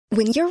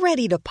When you're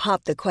ready to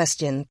pop the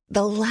question,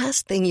 the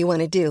last thing you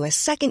want to do is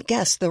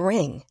second-guess the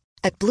ring.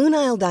 At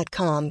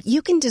BlueNile.com,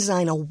 you can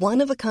design a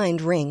one-of-a-kind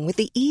ring with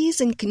the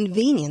ease and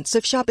convenience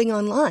of shopping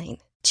online.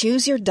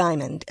 Choose your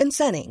diamond and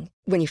setting.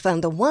 When you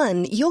find the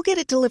one, you'll get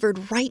it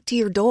delivered right to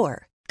your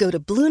door. Go to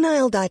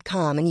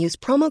BlueNile.com and use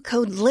promo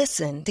code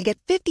LISTEN to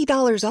get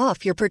 $50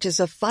 off your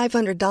purchase of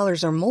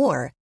 $500 or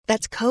more.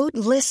 That's code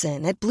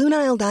LISTEN at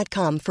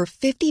BlueNile.com for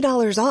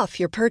 $50 off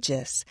your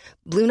purchase.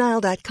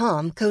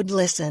 BlueNile.com, code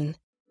LISTEN.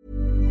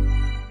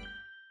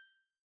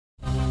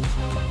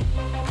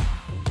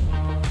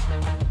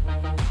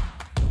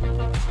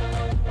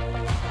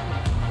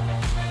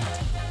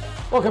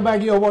 Welcome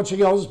back. You're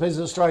watching Oz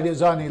Business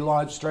Australia's only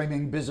live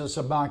streaming business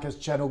and markets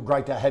channel.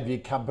 Great to have your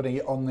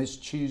company on this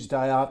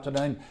Tuesday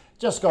afternoon.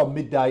 Just gone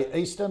midday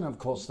Eastern. Of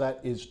course, that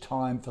is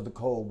time for the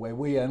call where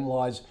we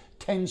analyse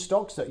 10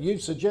 stocks that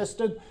you've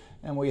suggested,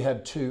 and we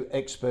have two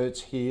experts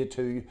here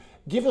to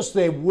give us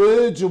their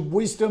words of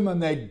wisdom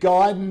and their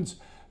guidance.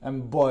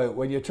 And boy,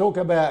 when you talk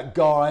about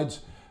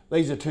guides,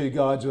 these are two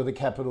guides with a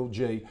capital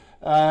G.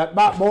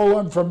 Mark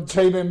Morland from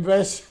Team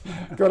Invest,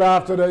 good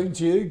afternoon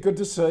to you. Good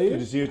to see you. Good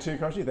to see you too,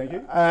 Koshy. Thank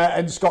you.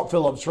 And Scott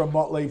Phillips from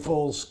Motley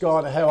Fool.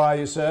 Scott, how are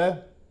you,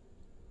 sir?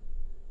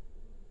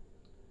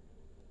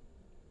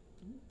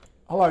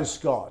 Hello,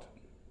 Scott.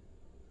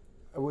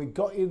 Have we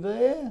got you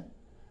there?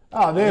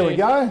 Oh, there we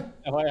go.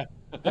 How are you?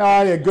 How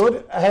are you?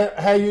 Good.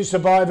 How are you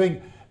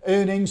surviving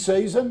earnings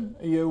season?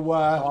 Are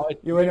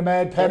you in a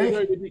mad panic?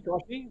 Very busy,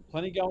 Koshy.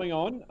 Plenty going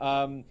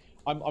on.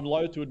 I'm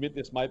loath to admit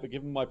this, mate, but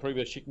given my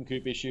previous chicken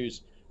coop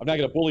issues, I've now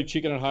got a bully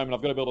chicken at home and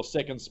I've got to build a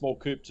second small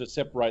coop to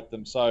separate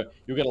them. So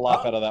you'll get a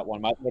laugh out of that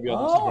one, mate. It'll be on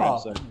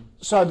Instagram soon.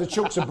 So the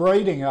chooks are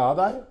breeding, are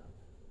they?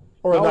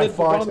 Or are they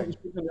fighting?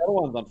 The other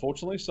ones,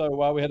 unfortunately,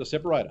 so we had to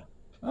separate her.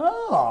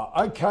 Oh,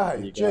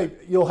 okay. Gee,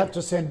 you'll have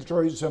to send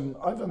through some.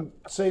 I haven't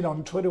seen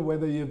on Twitter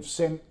whether you've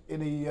sent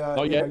any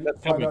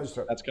photos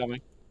through. That's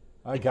coming.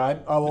 Okay,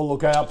 I will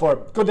look out for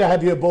it. Good to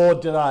have you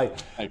aboard today.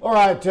 All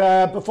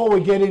right, before we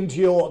get into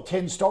your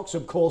 10 stocks,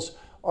 of course,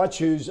 I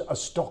choose a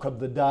stock of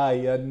the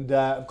day. And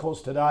of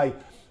course, today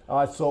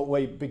I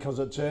thought because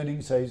it's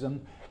earnings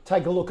season,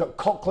 take a look at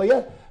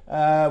Cochlear,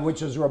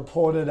 which has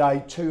reported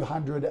a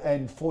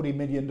 $240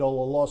 million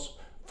loss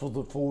for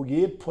the full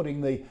year,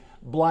 putting the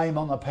blame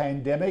on the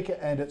pandemic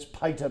and its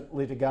patent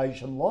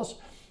litigation loss.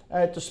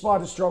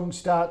 Despite a strong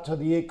start to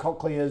the year,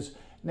 Cochlear's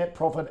net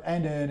profit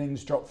and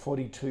earnings dropped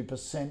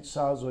 42%.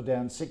 Sales were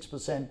down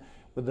 6%,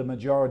 with the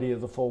majority of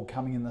the fall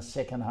coming in the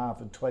second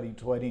half of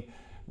 2020,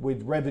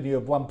 with revenue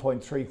of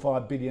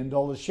 $1.35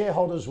 billion.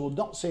 Shareholders will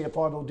not see a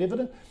final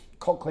dividend.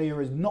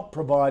 Cochlear is not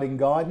providing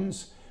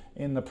guidance.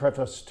 In the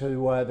preface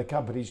to the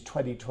company's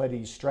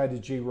 2020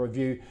 strategy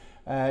review,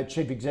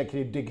 Chief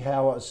Executive Dig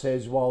Howard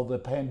says while the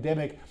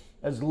pandemic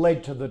has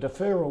led to the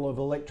deferral of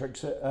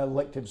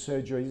elective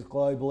surgeries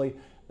globally,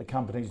 the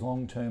company's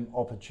long-term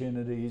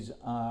opportunities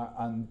are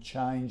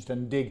unchanged.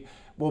 And Dig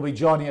will be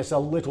joining us a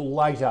little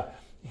later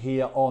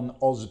here on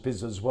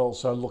AusBiz as well,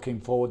 so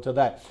looking forward to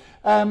that.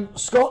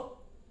 Scott,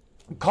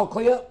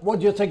 Cochlear, what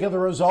do you think of the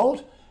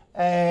result?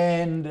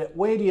 And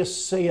where do you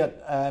see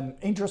it?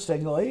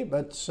 Interestingly,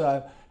 it's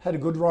had a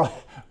good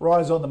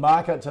rise on the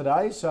market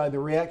today, so the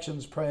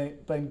reaction's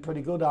been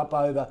pretty good, up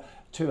over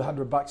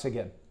 $200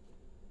 again.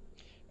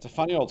 It's a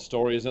funny old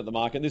story, isn't it, the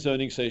market? This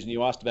earnings season,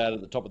 you asked about it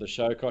at the top of the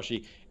show,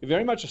 Koshy,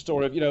 very much a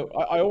story of,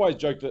 I always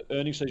joke that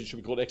earnings season should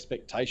be called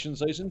expectation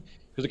season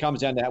because it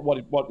comes down to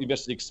what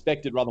investors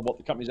expected rather than what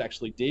the companies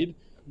actually did.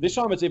 This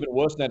time it's even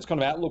worse than that. It's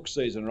kind of outlook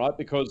season, right?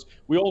 Because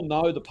we all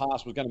know the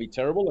past was going to be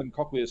terrible and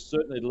Cochlear has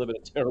certainly delivered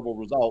a terrible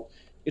result.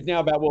 It's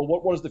now about, well,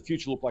 what does the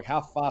future look like? How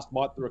fast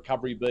might the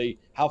recovery be?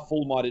 How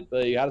full might it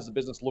be? How does the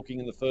business looking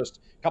in the first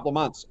couple of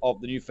months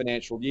of the new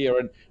financial year?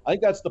 And I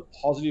think that's the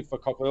positive for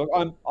Cochlear.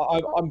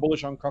 I'm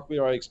bullish on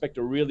Cochlear. I expect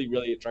a really,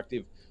 really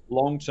attractive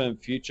long-term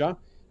future.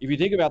 If you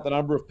think about the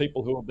number of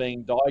people who are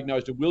being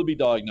diagnosed or will be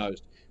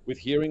diagnosed with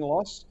hearing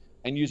loss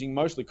and using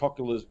mostly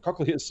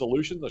Cochlear's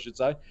solutions, I should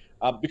say,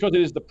 because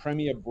it is the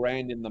premier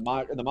brand in the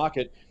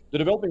market, the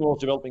developing world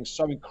is developing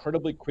so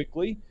incredibly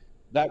quickly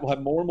that will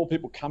have more and more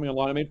people coming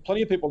online. I mean,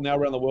 plenty of people now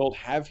around the world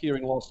have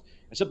hearing loss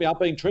and simply aren't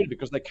being treated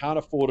because they can't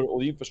afford it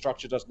or the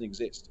infrastructure doesn't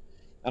exist.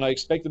 And I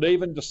expect that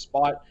even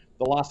despite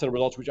the last set of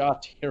results, which are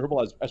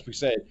terrible, as we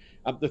said,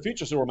 the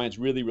future still remains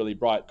really, really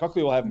bright.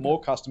 Cochlear will have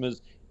more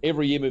customers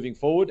every year moving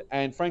forward.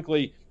 And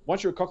frankly,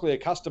 once you're a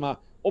Cochlear customer,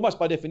 almost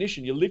by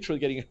definition, you're literally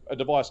getting a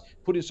device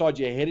put inside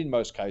your head in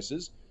most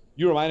cases.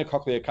 You remain a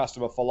Cochlear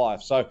customer for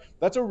life. So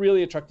that's a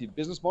really attractive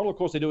business model. Of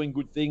course, they're doing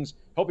good things,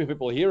 helping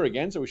people hear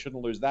again, so we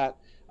shouldn't lose that.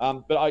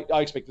 But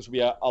I expect this will be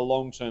a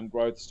long-term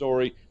growth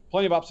story.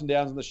 Plenty of ups and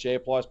downs in the share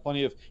price,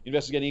 plenty of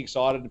investors getting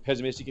excited and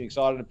pessimistic and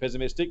excited and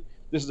pessimistic.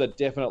 This is a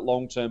definite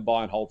long-term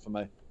buy and hold for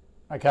me.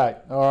 Okay,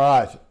 all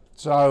right.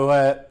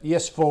 So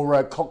yes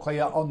for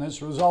Cochlear on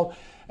this result.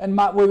 And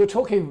Mark, we were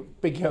talking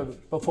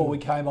before we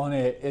came on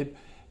air,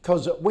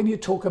 because when you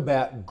talk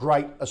about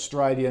great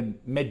Australian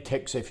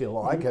medtechs, if you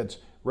like, it's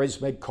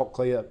ResMed,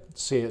 Cochlear,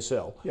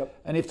 CSL. Yep.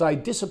 And if they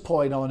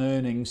disappoint on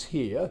earnings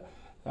here,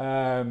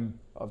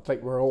 I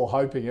think we're all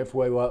hoping if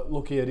we were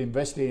looking at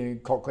investing in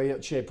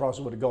Cochlear, share price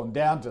would have gone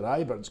down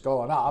today, but it's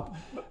gone up.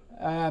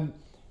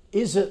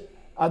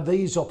 Are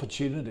these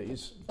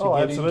opportunities to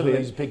get absolutely.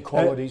 into these big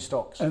quality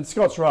stocks? And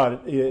Scott's right.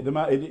 It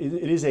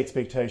is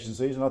expectation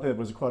season. I think that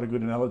was quite a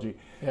good analogy.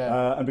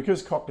 Yeah. And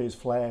because Cochlear is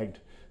flagged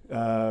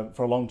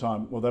for a long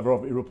time, well, they've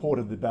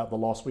reported about the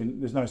loss.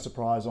 There's no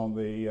surprise on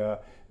the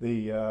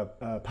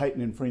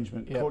patent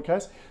infringement court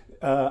case.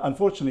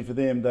 Unfortunately for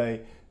them, I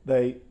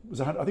think it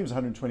was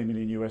 120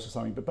 million US or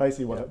something. But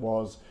basically, what it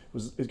was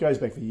it goes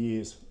back for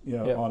years,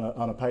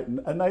 on a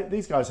patent. And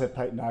these guys have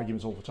patent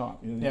arguments all the time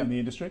in the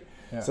industry.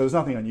 Yeah. So there's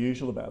nothing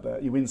unusual about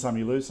that. You win some,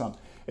 you lose some.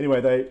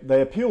 Anyway,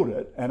 they appealed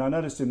it, and I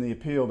noticed in the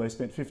appeal they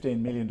spent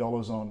 $15 million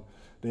on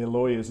their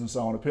lawyers and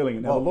so on appealing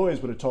it. Now, the lawyers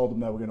would have told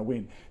them they were going to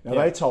win. Now,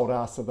 they told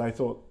us that they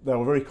thought they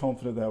were very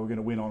confident they were going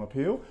to win on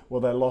appeal.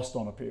 Well, they lost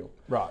on appeal.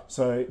 Right.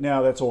 So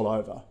now that's all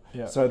over.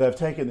 Yeah. So they've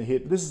taken the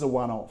hit. This is a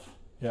one-off.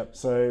 Yep.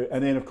 So,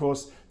 and then of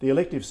course the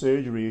elective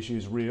surgery issue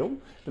is real,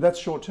 but that's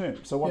short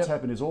term. So what's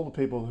happened is all the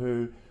people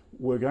who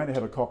were going to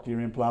have a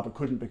cochlear implant but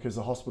couldn't because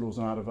the hospitals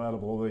aren't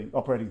available or the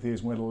operating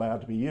theatres weren't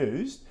allowed to be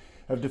used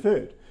have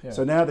deferred. Yeah.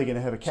 So now they're going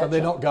to have a catch-up. So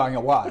they're not going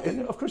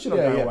away. Of course you're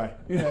not going away.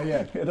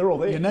 Yeah. They're all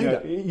there. You need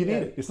it. You need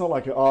it. It's not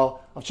like,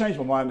 I've changed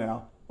my mind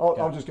now.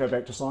 I'll just go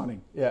back to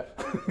signing. Yeah.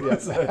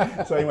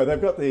 So anyway,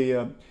 they've got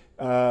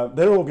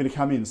they're all going to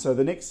come in. So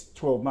the next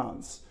 12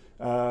 months,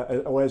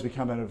 or as we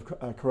come out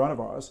of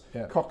coronavirus,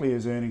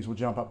 Cochlear's earnings will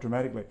jump up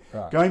dramatically.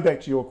 Right. Going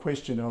back to your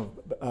question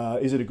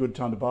of is it a good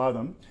time to buy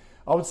them,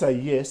 I would say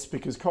yes,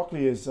 because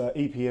Cochlear's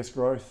EPS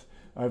growth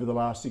over the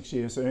last 6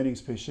 years, so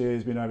earnings per share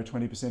has been over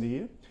 20% a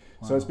year.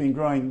 Wow. So it's been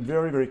growing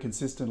very, very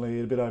consistently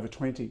at a bit over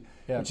 20,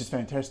 which is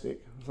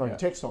fantastic. It's like a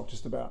tech stock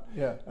just about.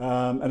 Yeah.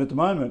 And at the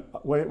moment,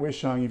 we're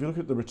showing, if you look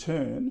at the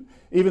return,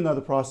 even though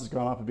the price has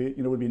gone up a bit,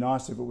 it would be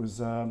nice if it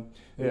was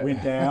it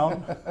went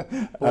down.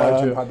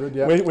 Below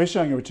 200, We're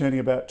showing a returning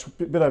about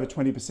a bit over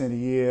 20% a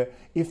year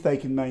if they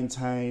can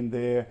maintain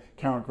their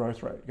current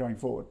growth rate going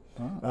forward.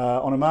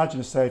 Oh. On a margin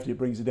of safety, it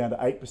brings it down to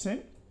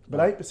 8%.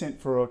 But 8%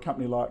 for a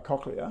company like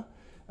Cochlear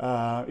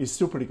is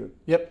still pretty good.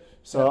 Yep.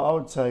 So I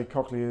would say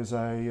Cochlear is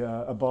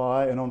a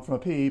buy, and from a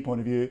PE point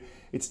of view,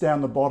 it's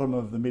down the bottom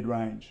of the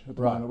mid-range at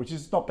the moment, which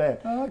is not bad.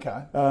 Oh,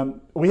 okay.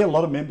 We had a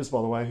lot of members,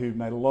 by the way, who have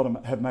made a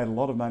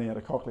lot of money out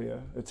of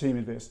Cochlear at Team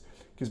Invest,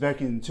 because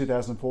back in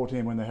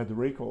 2014 when they had the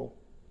recall,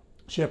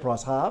 share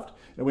price halved.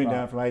 It went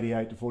down from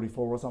 88 to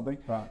 44 or something.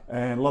 Right.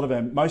 And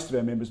most of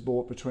our members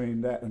bought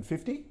between that and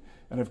 50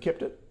 and have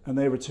kept it, and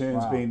their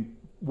return's been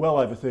well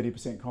over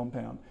 30%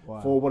 compound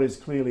for what is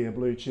clearly a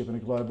blue chip and a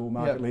global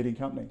market-leading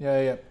company.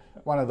 Yeah.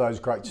 One of those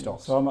great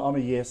stocks. So I'm a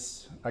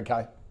yes.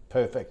 Okay,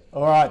 perfect.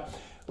 All right,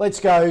 let's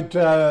go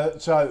to,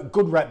 so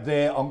good wrap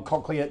there on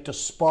Cochlear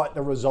despite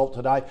the result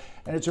today.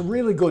 And it's a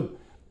really good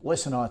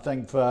lesson, I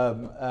think,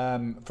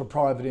 for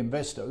private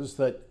investors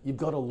that you've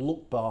got to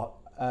look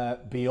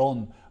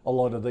beyond a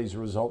lot of these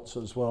results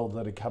as well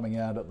that are coming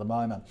out at the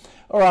moment.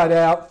 All right,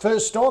 our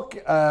first stock,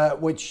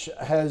 which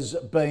has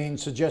been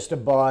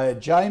suggested by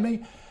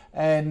Jamie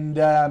and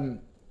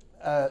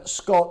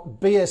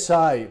Scott,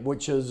 BSA,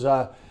 which is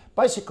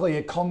basically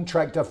a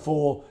contractor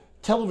for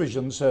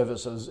television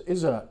services,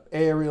 isn't it?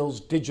 Aerials,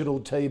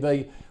 digital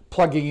TV,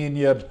 plugging in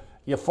your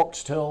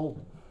Foxtel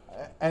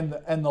and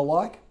the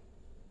like.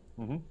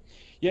 Mm-hmm.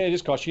 Yeah, it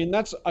is, Koshy, and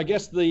that's, I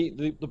guess,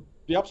 the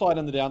upside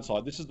and the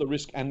downside. This is the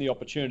risk and the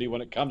opportunity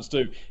when it comes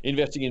to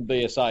investing in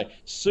BSA.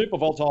 Super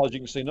volatile, as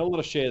you can see. Not a lot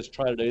of shares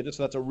traded either,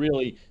 so that's a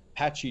really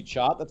patchy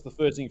chart. That's the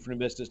first thing for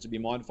investors to be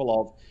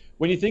mindful of.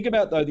 When you think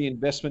about, though, the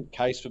investment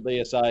case for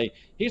BSA,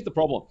 here's the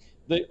problem.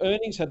 The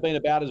earnings have been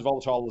about as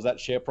volatile as that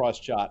share price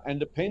chart, and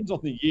depends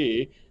on the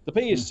year. The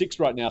PE is 6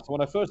 right now, so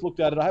when I first looked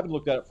at it, I haven't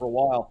looked at it for a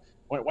while.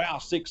 I went, wow,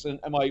 6, and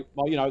my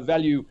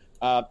value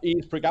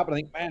ears prick up, and I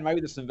think, man,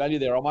 maybe there's some value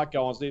there. I might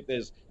go and see if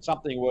there's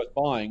something worth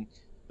buying.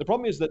 The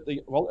problem is that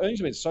the earnings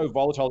have been so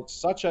volatile. It's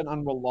such an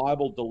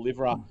unreliable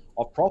deliverer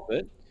of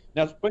profit.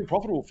 Now, it's been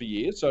profitable for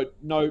years, so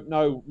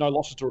no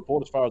losses to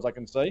report as far as I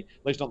can see,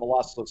 at least not the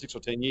last 6 or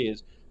 10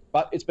 years.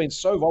 But it's been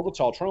so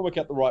volatile, trying to work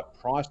out the right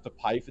price to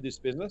pay for this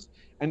business.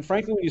 And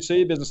frankly, when you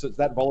see a business that's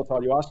that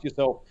volatile, you ask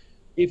yourself,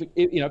 if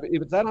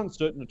it's that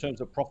uncertain in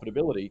terms of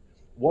profitability,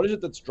 what is it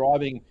that's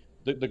driving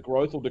the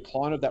growth or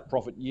decline of that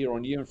profit year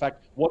on year? In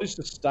fact, what is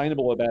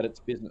sustainable about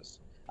its business?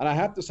 And I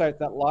have to say, it's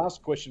that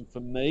last question for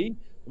me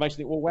that makes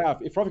me think, well, wow,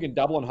 if profit can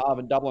double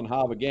and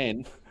halve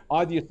again,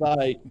 either you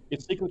say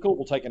it's cyclical,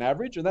 we'll take an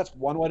average, and that's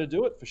one way to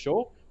do it for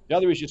sure. The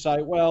other is you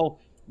say, well,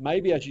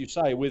 maybe, as you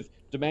say, with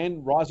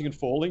demand rising and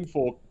falling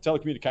for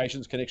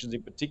telecommunications connections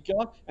in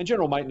particular, and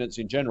general maintenance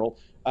in general,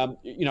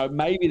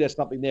 maybe there's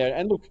something there.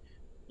 And look,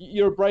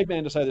 you're a brave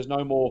man to say there's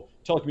no more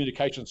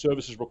telecommunication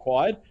services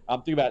required.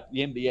 Think about the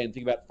NBN,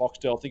 think about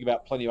Foxtel, think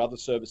about plenty of other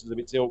services of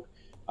its ilk.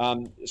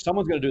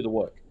 Someone's going to do the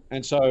work.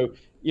 And so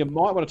you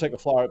might want to take a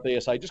flyer at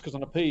BSA just because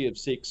on a PE of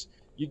 6,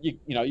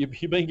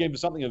 you're being given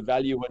something of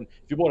value. And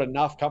if you bought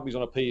enough companies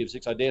on a PE of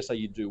 6, I dare say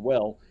you'd do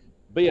well.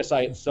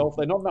 BSA itself,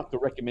 they're not enough to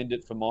recommend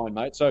it for mine,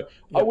 mate. So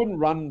I wouldn't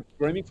run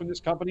screaming from this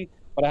company,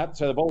 but I have to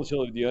say the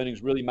volatility of the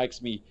earnings really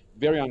makes me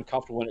very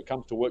uncomfortable when it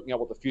comes to working out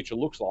what the future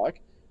looks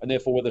like, and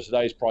therefore whether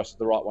today's price is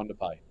the right one to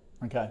pay.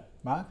 Okay,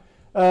 Mark?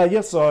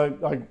 Yes, I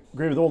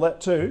agree with all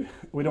that too.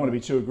 We don't want to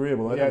be too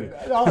agreeable, though, do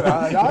we? No,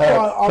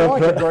 I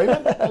like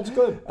agreement. That's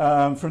good.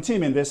 From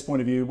Team Invest's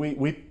point of view,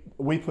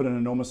 we put an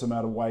enormous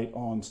amount of weight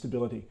on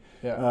stability.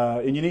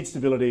 And you need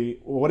stability,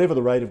 whatever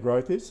the rate of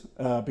growth is,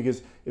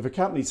 because if a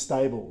company's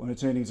stable and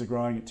its earnings are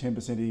growing at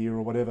 10% a year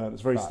or whatever,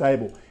 it's very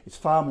stable, it's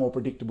far more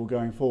predictable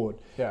going forward.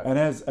 And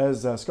as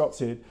Scott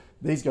said,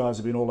 these guys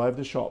have been all over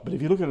the shop. But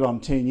if you look at it on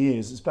 10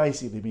 years, it's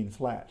basically been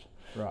flat.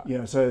 Right. You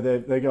know, so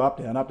they go up,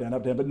 down, but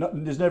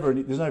there's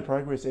no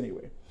progress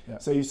anywhere.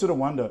 So you sort of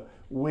wonder,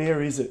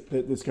 where is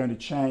it that's going to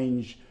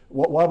change?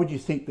 Why would you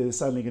think they're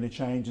suddenly going to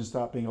change and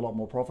start being a lot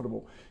more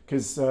profitable?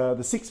 Because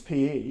the 6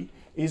 PE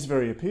is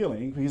very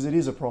appealing because it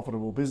is a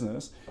profitable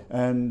business,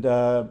 and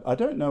I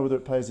don't know whether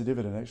it pays a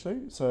dividend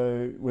actually,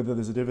 so whether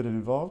there's a dividend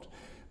involved,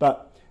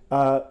 but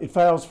it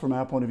fails from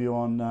our point of view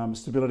on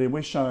stability, and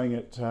we're showing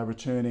it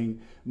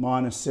returning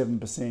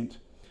 -7%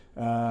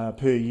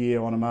 per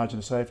year on a margin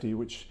of safety,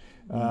 which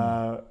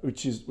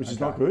is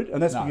not good,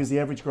 and that's because the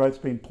average growth's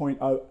been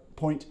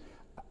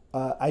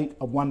 0.8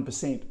 of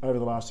 1% over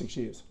the last 6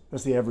 years.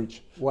 That's the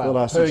average for the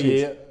last 6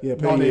 years. Yeah,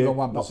 per year. Even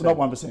 1%. Not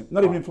 1%.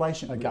 Not even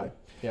inflation. Okay. Really.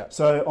 Yeah.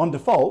 So on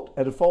default,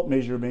 a default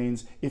measure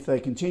means if they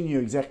continue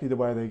exactly the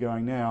way they're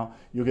going now,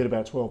 you'll get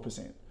about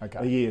 12%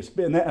 a year.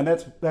 And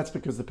that's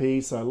because the PE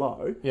is so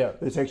low. Yeah.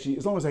 It's actually,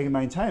 as long as they can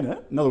maintain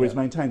it, in other words,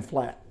 maintain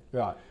flat,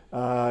 right,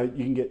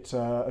 you can get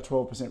a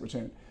 12%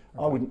 return.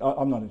 Okay.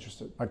 I'm not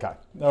interested. Okay.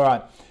 All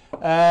right.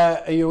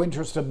 Are you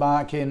interested,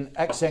 Mark, in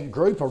Accent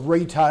Group, a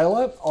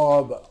retailer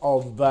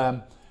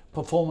of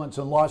performance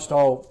and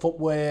lifestyle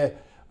footwear?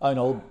 Own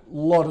a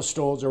lot of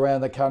stores around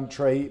the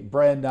country,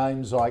 brand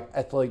names like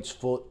Athlete's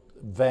Foot,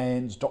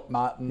 Vans, Doc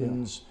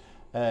Martens,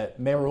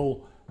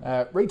 Merrill.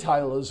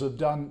 Retailers have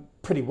done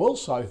pretty well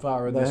so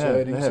far in this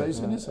earnings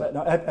season, isn't it?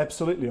 No,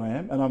 absolutely I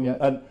am.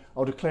 And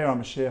I'll declare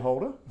I'm a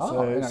shareholder.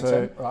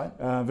 Right.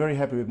 Very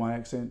happy with my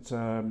Accent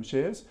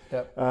shares.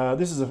 Yep.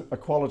 This is a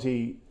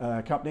quality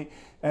company.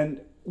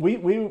 And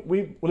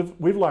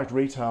we've liked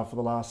retail for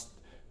the last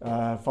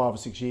 5 or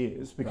 6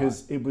 years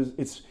because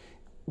it's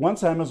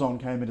once Amazon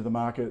came into the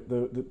market,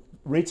 the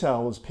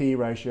retailers' PE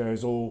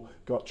ratios all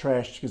got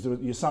trashed because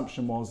the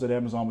assumption was that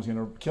Amazon was going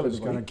to kill everybody. It was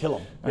going to kill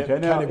them. Okay,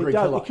 now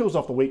it kills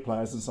off the weak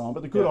players and so on,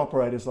 but the good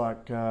operators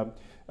like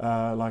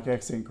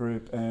Accent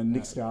Group and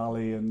Nick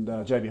Scali and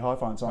JB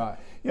Hi-Fi and so on,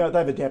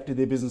 they've adapted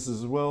their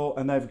businesses as well,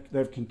 and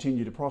they've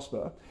continued to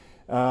prosper.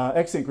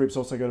 Accent Group's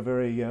also got a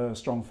very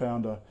strong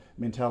founder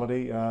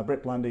mentality.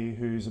 Brett Blundy,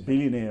 who's a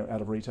billionaire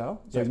out of retail,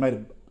 so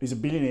he's a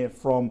billionaire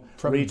from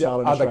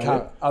retail in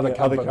Australia. Other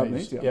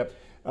companies.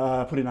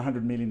 Put in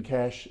 100 million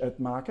cash at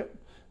market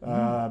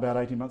about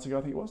 18 months ago,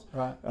 I think it was.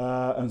 Right.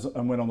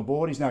 And went on the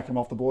board. He's now come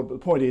off the board. But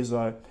the point is,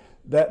 though,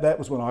 that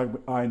was when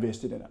I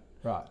invested in it.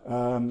 Right.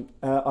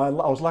 I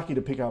was lucky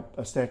to pick up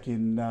a stack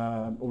in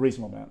a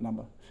reasonable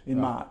number in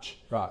March.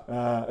 Right.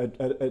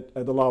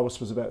 At the lowest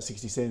was about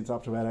 60 cents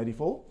up to about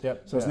 84.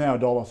 Yep. So it's now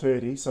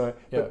 $1.30. So,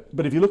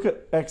 but if you look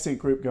at Accent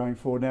Group going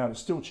forward now, it's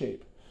still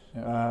cheap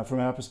from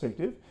our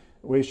perspective.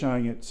 We're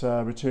showing it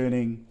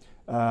returning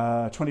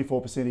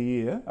 24% a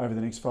year over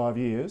the next 5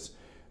 years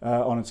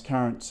on its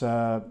current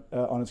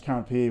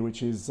PE,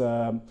 which is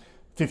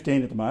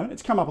 15 at the moment.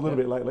 It's come up a little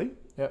bit lately.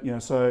 Yep.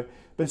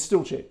 But it's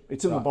still cheap.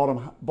 It's in the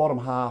bottom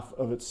half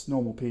of its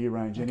normal PE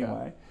range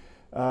anyway.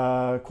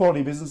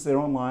 Quality business. Their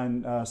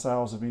online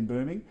sales have been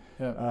booming.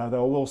 They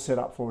were well set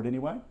up for it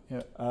anyway.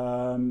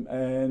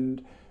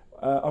 And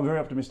I'm very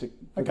optimistic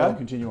that they'll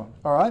continue on.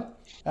 All right.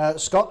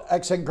 Scott,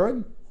 Accent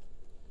Group.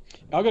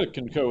 I've got to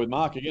concur with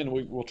Mark again.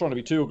 We're trying to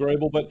be too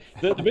agreeable, but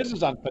the business has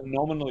done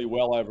phenomenally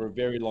well over a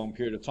very long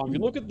period of time. If you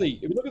look at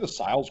the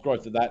sales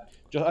growth of that,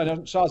 I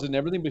know sales isn't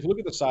everything, but if you look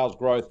at the sales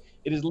growth,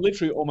 it is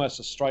literally almost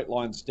a straight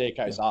line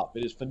staircase up.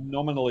 It is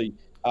phenomenally,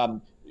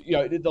 the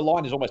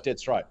line is almost dead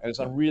straight, and it's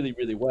done really,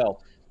 really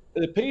well.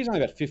 The PE is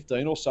only about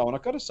 15 or so, and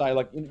I've got to say, you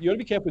got to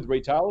be careful with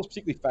retailers,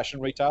 particularly fashion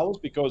retailers,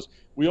 because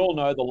we all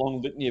know the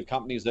long litany of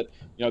companies that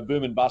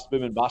boom and bust,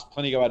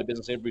 plenty go out of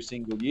business every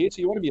single year.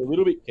 So you want to be a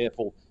little bit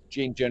careful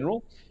in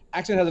general.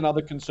 Accent has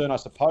another concern, I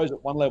suppose,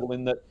 at one level,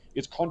 in that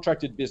its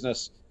contracted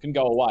business can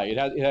go away.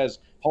 It has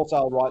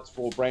wholesale rights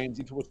for brands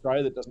into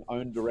Australia that it doesn't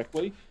own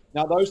directly.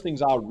 Now, those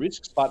things are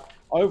risks, but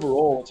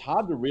overall, it's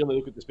hard to really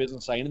look at this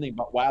business and say anything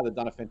but, wow, they've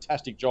done a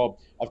fantastic job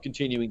of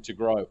continuing to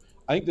grow.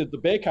 I think that the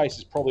bear case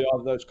is probably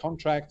either those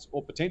contracts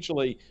or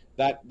potentially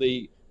that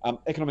the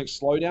economic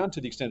slowdown,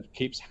 to the extent it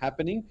keeps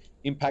happening,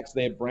 impacts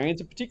their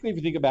brands. And particularly if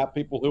you think about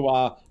people who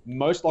are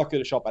most likely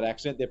to shop at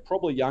Accent, they're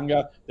probably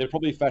younger, they're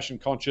probably fashion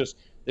conscious,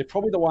 they're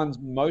probably the ones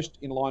most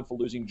in line for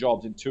losing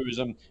jobs in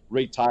tourism,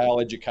 retail,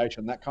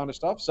 education, that kind of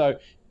stuff. So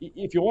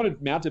if you want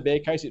to mount a bear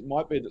case, it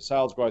might be that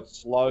sales growth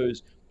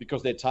slows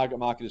because their target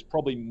market is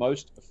probably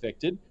most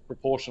affected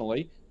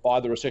proportionally by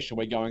the recession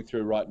we're going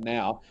through right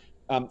now.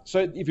 So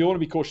if you want to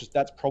be cautious,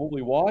 that's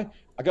probably why.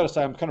 I got to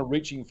say, I'm kind of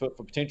reaching for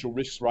potential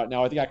risks right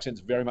now. I think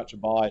Accent's very much a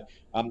buy.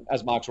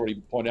 As Mark's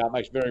already pointed out, it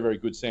makes very, very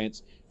good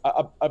sense.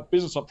 A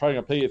business trading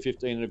a P of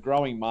 15 in a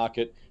growing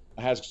market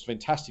has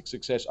fantastic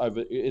success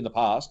over in the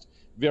past.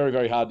 Very,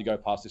 very hard to go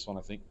past this one,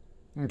 I think.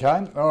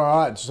 Okay, all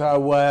right.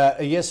 So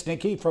yes,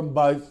 Nicky, from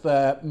both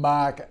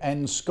Mark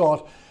and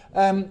Scott.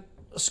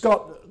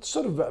 Scott,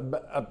 sort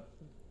of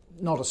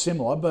not a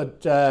similar,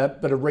 but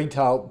a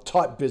retail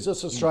type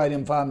business,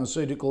 Australian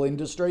Pharmaceutical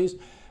Industries.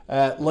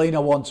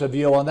 Lena wants a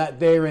view on that.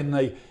 They're in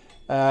the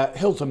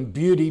health and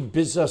beauty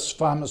business,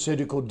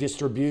 pharmaceutical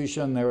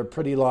distribution. They're a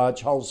pretty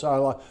large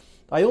wholesaler.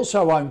 They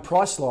also own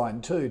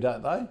Priceline too,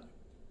 don't they?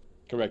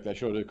 Correct, they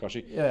sure do,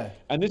 Koshy. Yeah.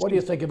 And this, what do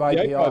you think of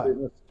API?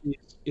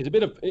 It's a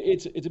bit of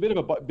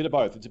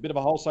both. It's a bit of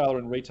a wholesaler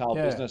and retail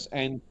business,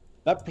 and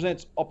that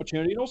presents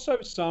opportunity and also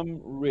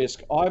some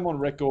risk. I'm on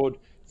record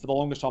for the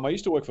longest time. I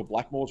used to work for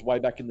Blackmores way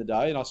back in the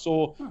day, and I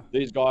saw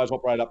these guys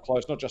operate up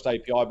close, not just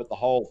API, but the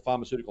whole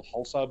pharmaceutical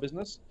wholesale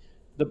business.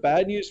 The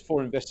bad news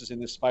for investors in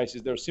this space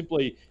is there are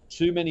simply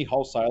too many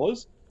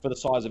wholesalers for the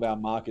size of our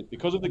market.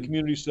 Because of the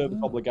community service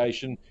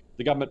obligation,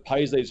 the government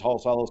pays these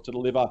wholesalers to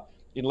deliver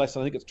in less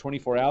than, I think it's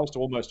 24 hours to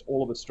almost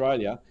all of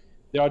Australia.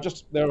 There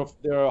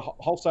are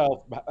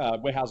wholesale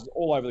warehouses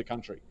all over the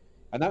country.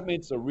 And that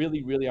means it's a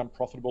really, really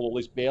unprofitable, or at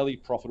least barely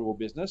profitable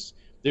business.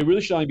 There really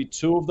should only be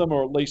 2 of them,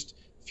 or at least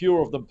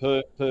fewer of them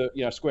per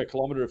square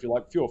kilometre, if you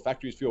like, fewer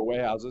factories, fewer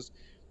warehouses.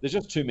 There's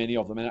just too many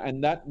of them.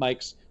 And that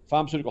makes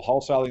pharmaceutical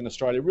wholesaling in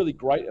Australia really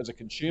great as a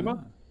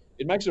consumer.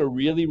 It makes it a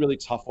really, really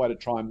tough way to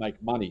try and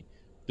make money.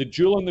 The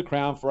jewel in the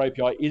crown for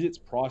API is its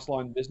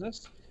Priceline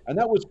business. And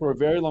that was for a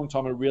very long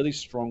time a really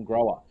strong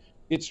grower.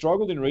 It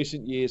struggled in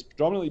recent years,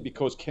 predominantly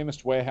because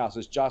Chemist Warehouse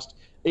has just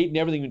eaten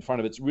everything in front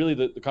of it. It's really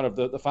the kind of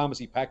the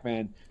pharmacy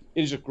Pac-Man.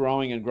 It is just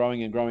growing and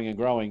growing and growing and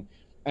growing.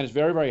 And it's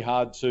very, very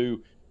hard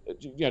to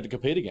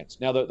compete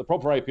against. Now, the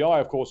problem for API,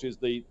 of course, is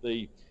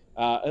they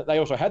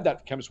also had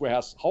that Chemist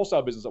Warehouse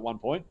wholesale business at one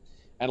point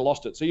and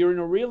lost it. So you're in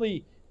a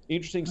really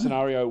interesting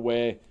scenario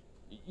where,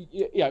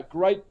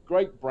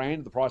 great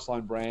brand, the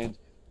Priceline brand.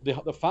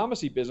 The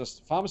pharmacy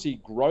business, pharmacy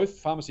growth,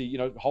 pharmacy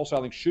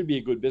wholesaling should be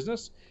a good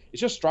business.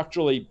 It's just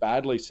structurally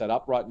badly set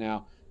up right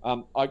now.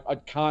 I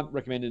can't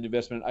recommend an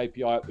investment in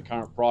API at the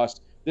current price.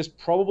 There's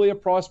probably a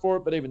price for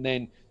it, but even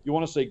then, you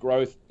want to see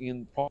growth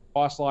in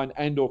Priceline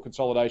and/or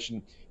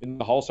consolidation in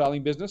the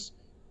wholesaling business.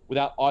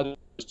 Without either of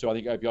those two, I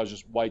think API is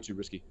just way too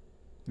risky.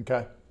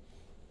 Okay,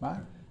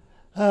 Mark.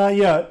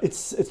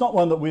 It's not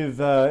one that we've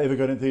ever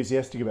got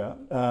enthusiastic about.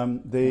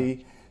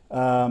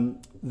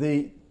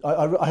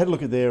 I had a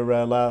look at their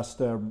last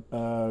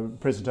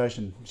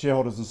presentation,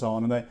 shareholders and so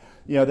on, and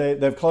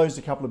they've closed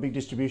a couple of big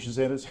distribution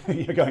centres.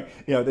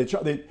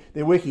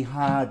 They're working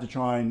hard to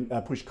try and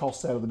push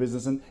costs out of the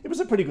business, and it was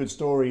a pretty good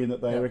story in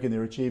that they reckon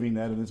they're achieving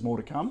that, and there's more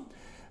to come.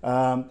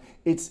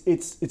 It's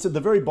at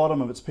the very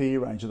bottom of its PE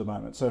range at the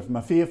moment. So from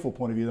a fearful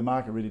point of view, the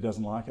market really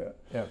doesn't like it,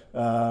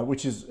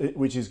 which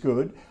is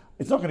good.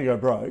 It's not going to go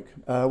broke.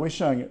 We're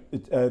showing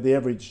the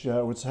average,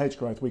 it's H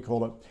growth, we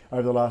call it,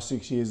 over the last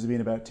 6 years has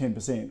been about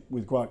 10%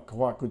 with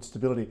quite good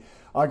stability.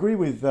 I agree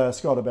with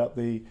Scott about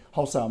the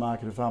wholesale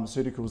market of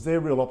pharmaceuticals.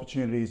 Their real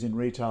opportunities in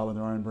retail and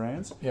their own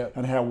brands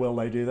and how well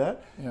they do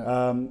that.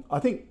 I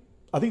think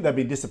they've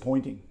been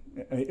disappointing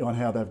on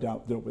how they've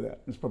dealt with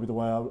that. It's probably the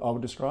way I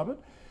would describe it.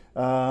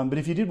 But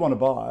if you did want to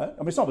buy it,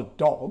 I mean, it's not a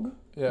dog.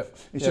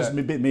 It's just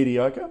a bit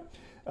mediocre.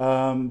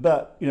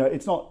 But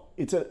it's not.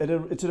 It's at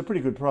a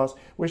pretty good price.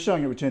 We're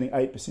showing it returning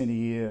 8% a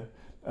year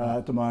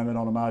at the moment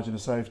on a margin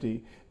of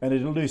safety, and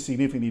it'll do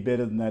significantly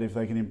better than that if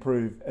they can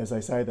improve, as they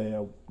say they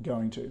are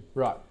going to.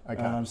 Right.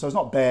 Okay. So it's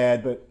not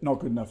bad, but not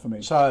good enough for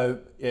me. So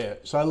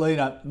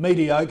Lena,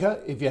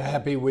 mediocre if you're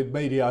happy with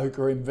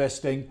mediocre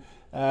investing,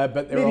 but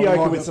there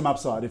mediocre with some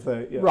upside if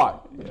they right.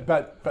 Yeah.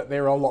 But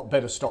there are a lot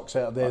better stocks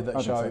out there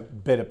that show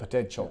better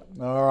potential.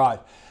 Yeah. All right.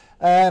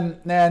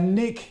 Now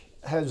Nick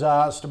has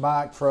asked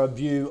Mark for a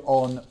view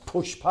on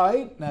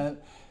PushPay. Now,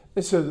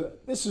 this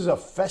is a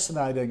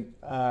fascinating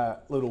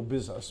little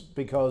business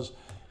because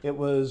it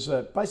was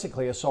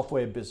basically a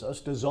software business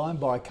designed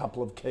by a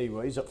couple of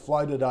Kiwis. It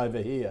floated over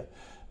here,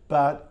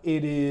 but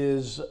it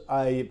is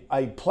a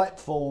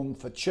platform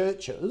for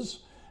churches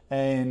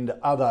and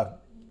other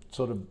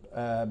sort of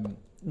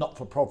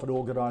not-for-profit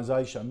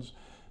organisations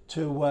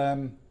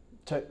to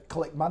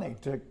collect money,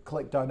 to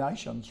collect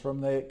donations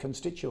from their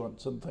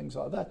constituents and things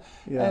like that.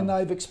 Yeah. And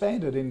they've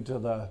expanded into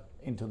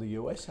the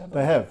US, haven't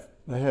they?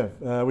 They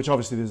have, which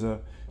obviously there's a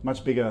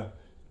much bigger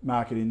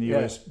market in the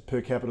US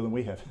per capita than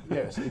we have.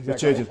 Yes, exactly. The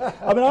churches.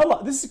 I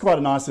mean, this is quite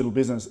a nice little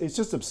business. It's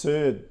just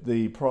absurd,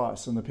 the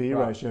price and the PE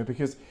ratio,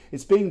 because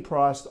it's being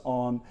priced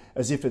on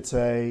as if it's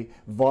a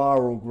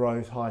viral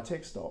growth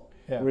high-tech stock.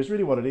 Yeah. Whereas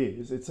really what it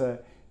is,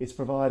 it's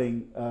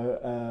providing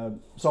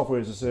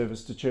software as a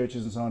service to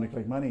churches and so on to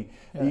collect money.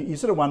 Yeah. You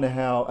sort of wonder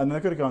how, and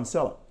they've got to go and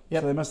sell it.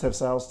 Yep. So they must have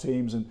sales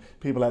teams and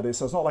people out there.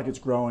 So it's not like it's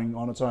growing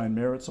on its own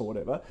merits or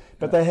whatever,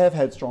 but they have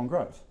had strong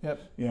growth.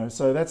 Yep.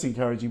 So that's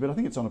encouraging. But I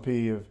think it's on a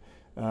PE of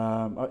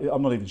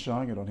I'm not even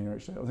showing it on here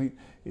actually. I think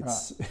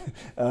it's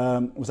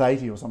it was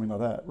 80 or something like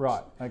that.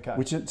 Right. Okay.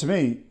 Which to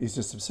me is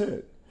just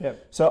absurd.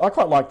 Yep. So I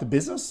quite like the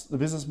business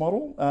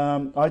model.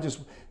 The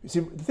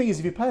thing is,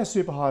 if you pay a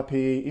super high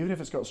PE, even if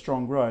it's got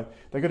strong growth,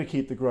 they've got to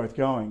keep the growth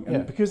going.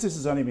 And because this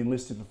has only been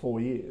listed for 4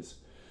 years,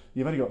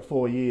 you've only got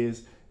 4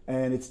 years,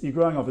 and you're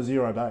growing off a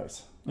zero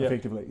base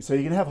effectively. So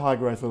you can have high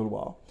growth for a little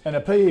while. And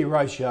a PE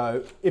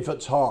ratio, if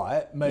it's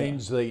high,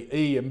 means the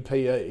E in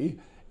PE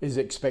is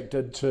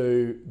expected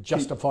to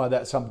justify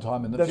that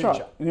sometime in the future. That's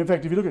right. And in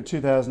fact, if you look at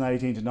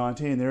 2018 to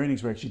 19, their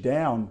earnings were actually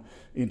down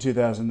in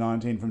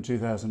 2019 from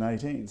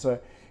 2018. So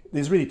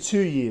there's really 2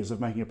 years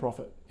of making a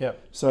profit.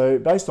 Yep. So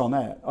based on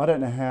that, I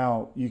don't know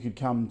how you could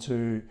come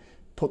to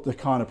put the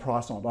kind of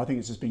price on it, but I think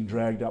it's just being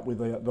dragged up with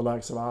the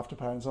likes of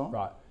Afterpay and so on.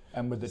 Right.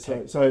 And with the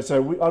tech. So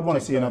I'd want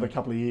to see another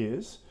couple of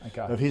years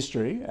of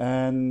history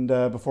and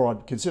before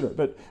I'd consider it.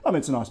 But I mean,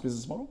 it's a nice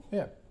business model.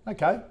 Yeah.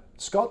 Okay.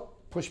 Scott,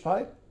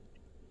 Pushpay?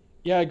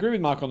 Yeah, I agree with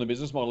Mark on the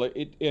business model.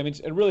 It's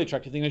a really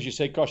attractive thing. As you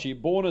said, Koshy,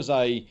 born as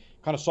a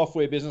kind of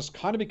software business,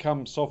 kind of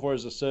become software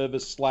as a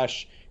service /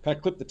 kind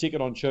of clip the ticket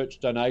on church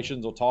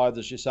donations or tithes,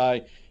 as you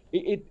say.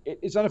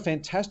 It's done a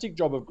fantastic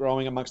job of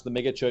growing amongst the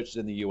mega churches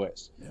in the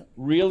US. Yeah.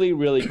 Really,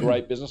 really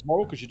great business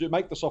model because you do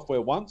make the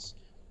software once,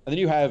 and then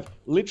you have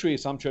literally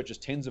some churches,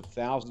 tens of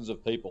thousands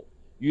of people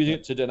using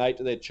it to donate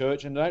to their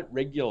church and donate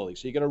regularly.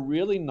 So you get a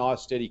really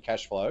nice, steady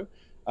cash flow.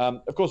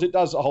 Of course, it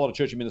does a whole lot of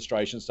church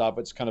administration stuff.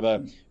 It's kind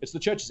of it's the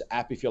church's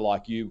app, if you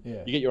like. You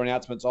get your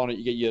announcements on it.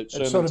 You get your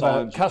sermon times. It's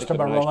sort of a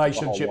customer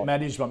relationship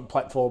management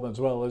platform as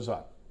well, is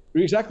that?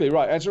 Exactly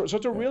right. And so it's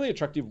a really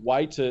attractive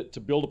way to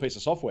build a piece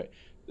of software.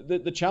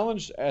 The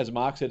challenge, as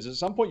Mark said, is at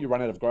some point you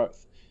run out of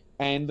growth.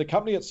 And the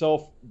company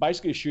itself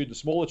basically eschewed the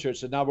smaller churches,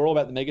 said, no, we're all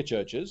about the mega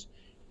churches.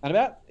 And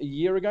about a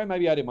year ago,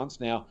 maybe 18 months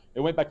now, it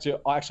went back to,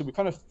 we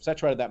kind of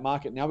saturated that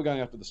market. Now we're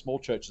going after the small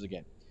churches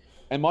again.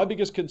 And my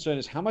biggest concern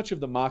is how much of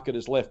the market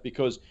is left,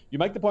 because you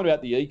make the point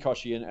about the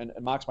e-Koshy, and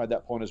Mark's made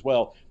that point as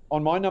well.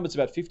 On my numbers,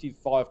 about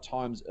 55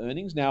 times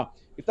earnings. Now,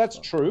 if that's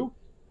true,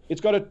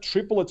 it's got to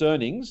triple its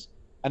earnings,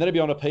 and that'd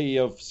be on a PE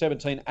of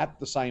 17 at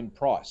the same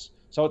price.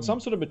 So at some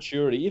sort of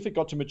maturity, if it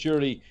got to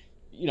maturity,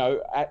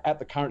 at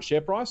the current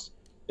share price,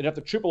 it'd have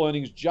to triple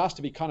earnings just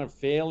to be kind of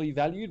fairly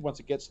valued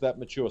once it gets to that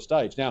mature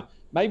stage. Now,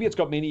 maybe it's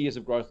got many years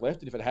of growth left,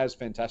 and if it has,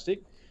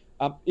 fantastic.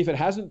 If it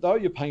hasn't, though,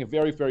 you're paying a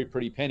very, very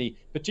pretty penny,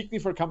 particularly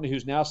for a company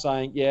who's now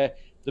saying,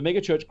 the mega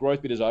church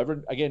growth bit is over.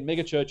 And again,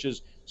 mega church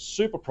is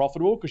super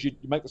profitable because you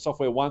make the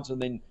software once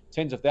and then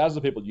tens of thousands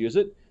of people use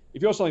it.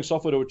 If you're selling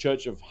software to a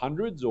church of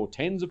hundreds or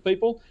tens of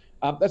people,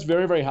 that's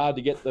very, very hard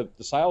to get the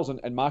sales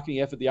and marketing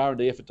effort, the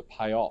R&D effort to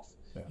pay off.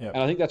 Yeah. And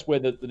I think that's where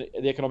the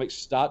economics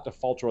start to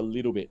falter a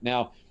little bit.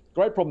 Now,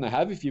 great problem to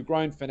have if you've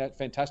grown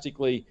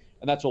fantastically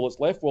and that's all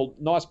that's left. Well,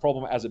 nice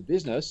problem as a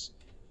business.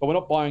 But we're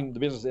not buying the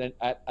business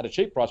at a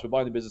cheap price. We're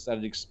buying the business at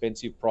an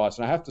expensive price.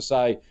 And I have to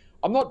say,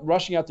 I'm not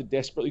rushing out to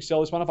desperately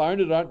sell this one. If I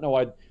owned it, I don't know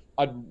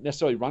I'd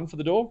necessarily run for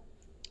the door,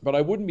 but I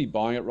wouldn't be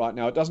buying it right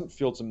now. It doesn't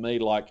feel to me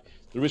like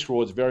the risk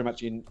reward is very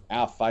much in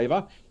our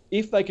favor.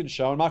 If they can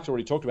show, and Mark's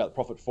already talked about the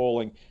profit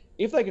falling,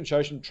 if they can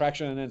show some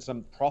traction and then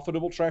some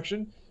profitable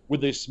traction with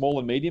these small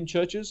and medium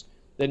churches,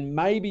 then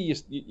maybe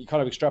you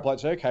kind of extrapolate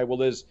and say, okay, well,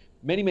 there's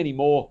many, many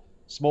more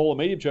small and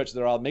medium churches,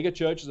 there are mega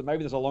churches, and maybe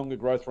there's a longer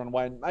growth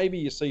runway, and maybe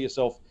you see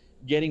yourself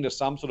getting to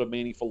some sort of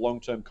meaningful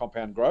long-term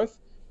compound growth.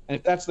 And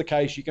if that's the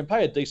case, you can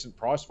pay a decent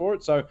price for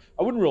it. So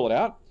I wouldn't rule it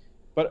out,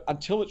 but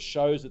until it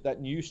shows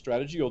that new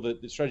strategy or the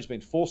strategy's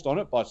been forced on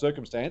it by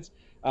circumstance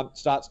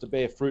starts to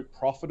bear fruit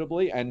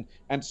profitably, and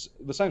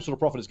the same sort of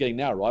profit it's getting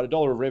now, right?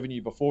 $1 of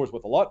revenue before is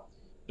worth a lot.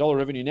 $1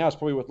 revenue now is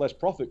probably worth less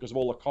profit because of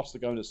all the costs that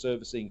go into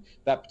servicing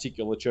that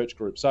particular church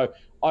group. So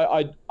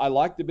I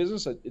like the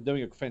business. They're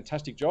doing a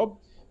fantastic job.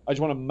 I just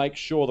want to make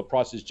sure the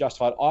price is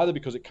justified, either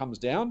because it comes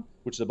down,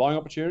 which is a buying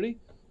opportunity,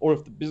 or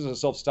if the business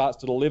itself starts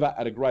to deliver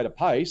at a greater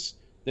pace,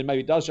 then maybe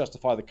it does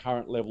justify the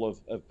current level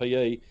of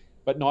PE.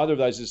 But neither of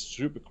those is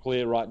super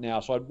clear right now.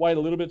 So I'd wait a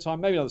little bit of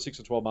time, maybe another 6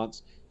 or 12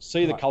 months,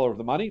 see the colour of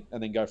the money,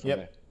 and then go from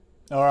there.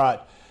 All right.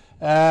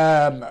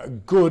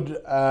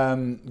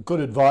 Good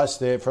advice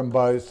there from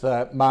both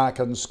Mark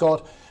and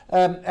Scott.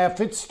 Our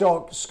fifth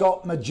stock,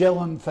 Scott,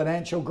 Magellan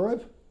Financial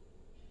Group.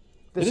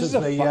 This is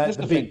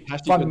the big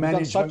fund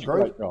management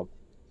group.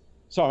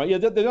 Sorry,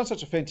 they've done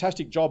such a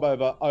fantastic job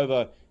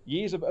over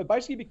years of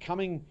basically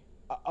becoming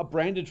a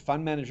branded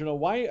fund manager in a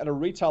way at a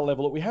retail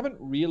level that we haven't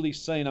really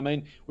seen. I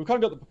mean, we've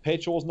kind of got the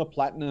perpetuals and the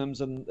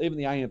platinums and even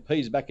the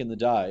AMPs back in the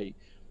day.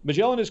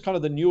 Magellan is kind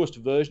of the newest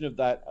version of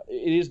that.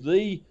 It is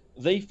the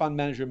fund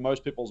manager in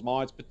most people's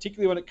minds,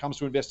 particularly when it comes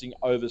to investing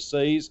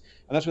overseas.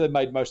 And that's where they've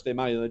made most of their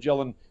money. The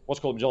Magellan, what's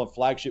called Magellan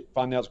Flagship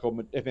Fund, now it's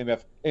called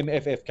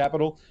MFF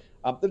Capital.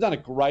 They've done a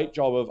great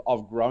job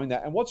of growing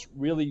that. And what's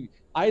really,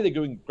 they're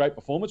doing great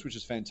performance, which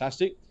is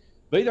fantastic.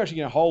 B, they're actually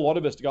getting a whole lot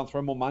of us to go and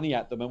throw more money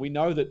at them. And we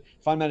know that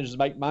fund managers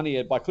make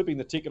money by clipping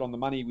the ticket on the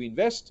money we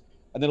invest,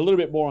 and then a little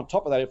bit more on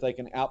top of that if they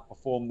can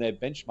outperform their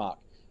benchmark.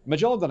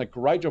 Magellan have done a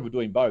great job of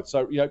doing both.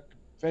 So,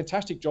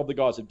 fantastic job the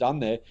guys have done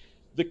there.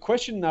 The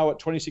question now at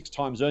 26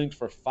 times earnings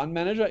for a fund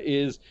manager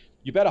is,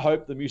 you better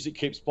hope the music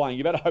keeps playing.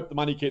 You better hope the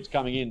money keeps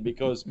coming in,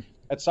 because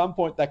at some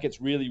point that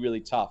gets really,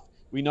 really tough.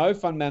 We know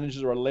fund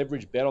managers are a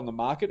leveraged bet on the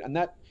market, and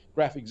that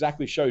graph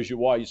exactly shows you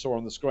why. You saw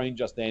on the screen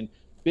just then,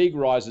 big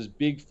rises,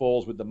 big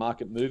falls with the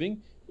market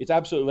moving. It's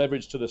absolute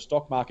leverage to the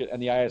stock market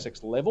and the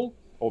ASX level,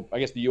 or I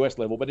guess the US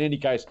level, but in any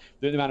case,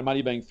 the amount of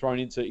money being thrown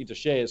into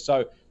shares.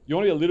 So you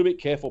want to be a little bit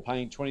careful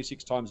paying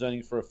 26 times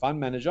earnings for a fund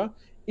manager.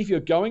 If you're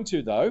going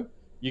to, though,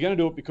 you're going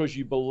to do it because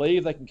you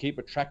believe they can keep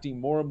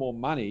attracting more and more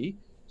money.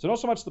 So not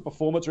so much the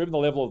performance or even the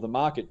level of the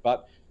market,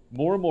 but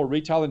more and more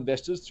retail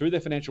investors through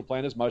their financial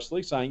planners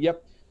mostly saying,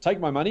 yep, take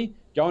my money,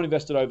 go and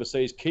invest it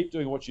overseas, keep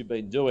doing what you've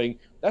been doing.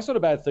 That's not a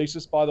bad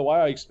thesis, by the way.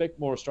 I expect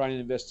more Australian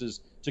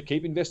investors to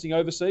keep investing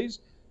overseas.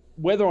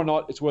 Whether or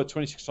not it's worth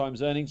 26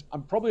 times earnings,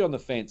 I'm probably on the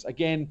fence.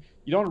 Again,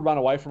 you don't want to run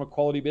away from a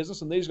quality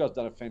business, and these guys have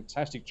done a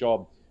fantastic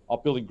job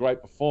of building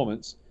great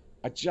performance.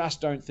 I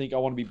just don't think I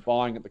want to be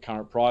buying at the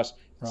current price.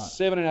 Right.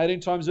 7 and 18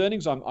 times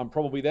earnings, I'm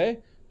probably there.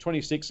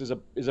 26 is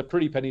a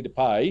pretty penny to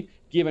pay,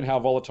 given how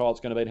volatile it's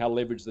going to be and how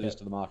leveraged it is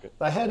to the market.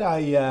 They had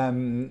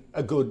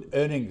a good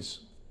earnings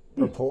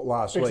report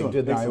last week,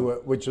 didn't they?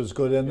 Which was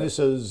good. And this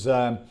is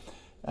the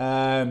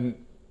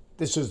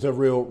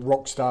real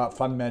rock star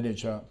fund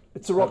manager.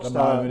 It's a rock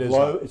star.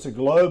 It's a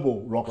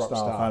global rock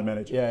star fund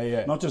manager.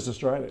 Yeah. Not just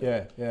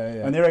Australia. Yeah.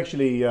 And they're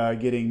actually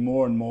getting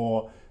more and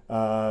more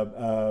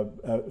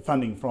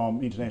funding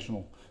from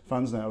international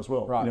funds now as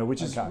well, right?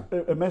 Which is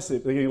a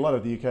massive. They're getting a lot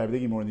of the UK, but they're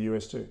getting more in the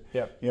US too.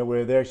 Yeah.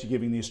 Where they're actually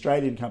giving the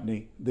Australian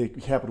company the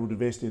capital to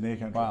invest in their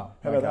country. Wow.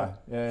 How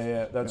about that?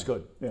 Yeah. That's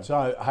good. Yeah.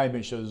 So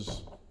Hamish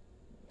is.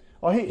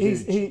 Oh,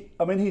 he's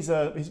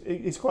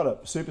quite a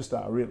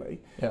superstar,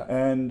 really. Yeah.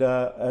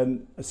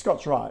 And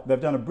Scott's right. They've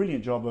done a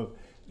brilliant job of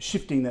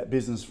shifting that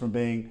business from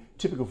being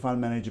typical fund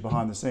manager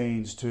behind the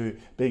scenes to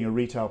being a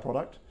retail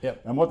product.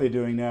 Yep. And what they're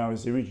doing now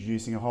is they're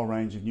introducing a whole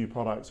range of new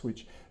products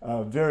which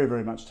are very,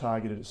 very much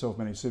targeted at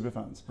self-managed super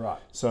funds. Right.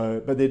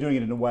 So, but they're doing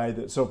it in a way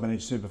that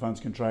self-managed super funds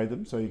can trade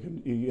them. So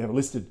you have a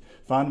listed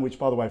fund, which,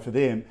 by the way, for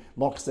them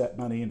locks that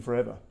money in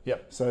forever.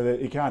 Yep. So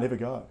that it can't ever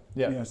go.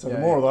 Yeah. So the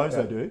more of those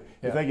they do,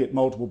 if they get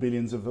multiple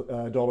billions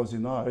of dollars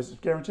in those, it's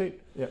guaranteed.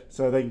 Yep.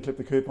 So they can clip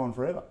the coupon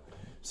forever.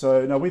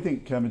 So no, we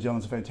think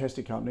Magellan's a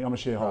fantastic company. I'm a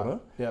shareholder.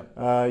 Right.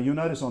 Yep. You'll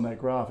notice on that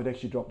graph it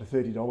actually dropped to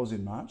 $30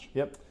 in March.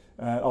 Yep.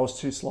 I was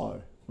too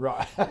slow.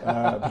 Right.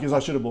 Because I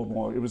should have bought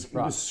more. It was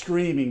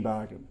screaming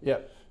bargain.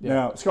 Yep.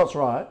 Now Scott's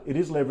right. It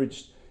is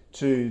leveraged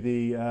to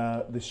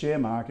the share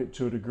market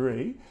to a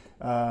degree.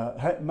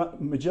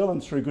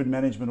 Magellan, through good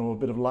management or a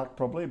bit of luck,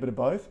 probably a bit of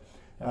both,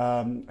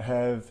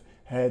 have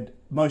had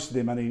most of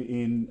their money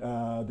in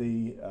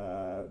the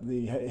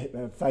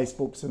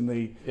Facebooks and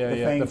the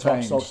FANG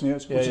top stocks,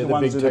 which are the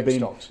ones that have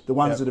been the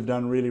ones that have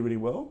done really, really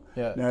well.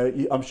 Yeah. Now,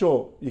 I'm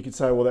sure you could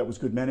say, well, that was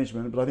good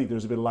management, but I think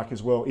there's a bit of luck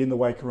as well in the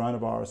way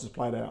coronavirus has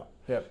played out.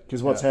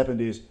 Because what's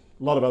happened is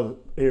a lot of other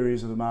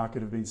areas of the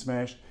market have been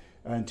smashed,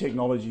 and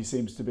technology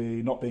seems to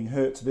be not being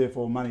hurt, so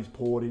therefore money's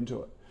poured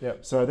into it.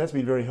 So that's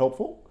been very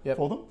helpful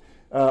for them.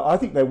 I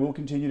think they will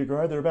continue to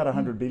grow. They're about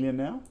 100 billion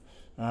now.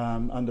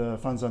 Under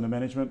funds under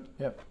management.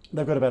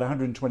 They've got about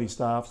 120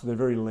 staff, so they're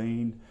very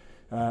lean.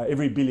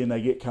 Every billion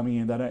they get coming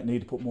in, they don't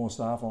need to put more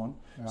staff on.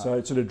 So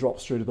it sort of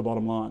drops through to the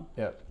bottom line.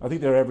 I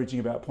think they're averaging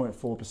about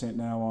 0.4%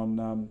 now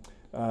on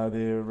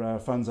their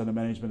funds under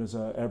management as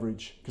an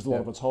average, because a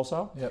lot of it's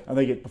wholesale, and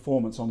they get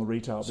performance on the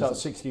retail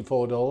business. So at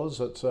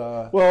 $64, it's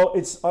well,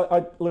 it's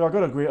look, I've got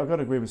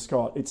to agree with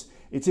Scott.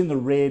 It's in the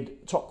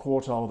red top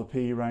quartile of the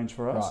PE range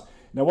for us. Right.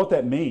 Now, what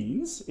that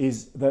means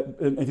is that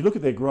if you look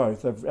at their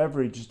growth, they've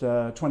averaged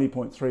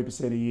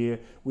 20.3% a year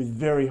with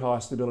very high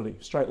stability,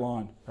 straight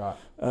line,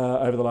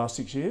 over the last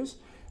 6 years.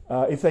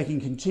 If they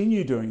can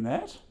continue doing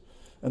that,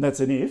 and that's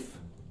an if,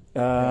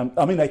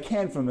 I mean, they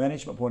can from a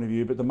management point of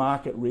view, but the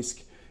market risk,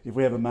 if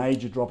we have a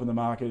major drop in the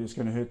market, it's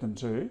going to hurt them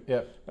too.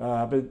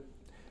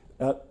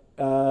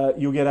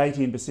 You'll get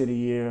 18% a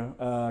year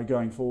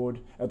going forward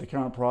at the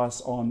current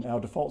price on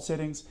our default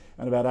settings,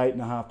 and about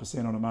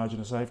 8.5% on a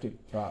margin of safety.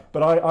 Right.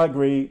 But I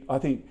agree. I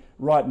think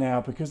right now,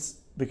 because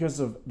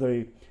of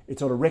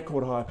it's at a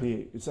record high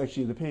PE. It's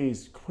actually, the PE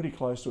is pretty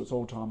close to its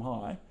all-time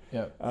high.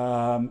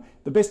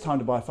 The best time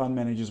to buy fund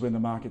managers is when the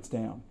market's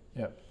down.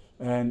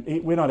 And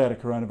we're not out of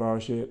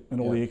coronavirus yet and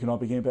all the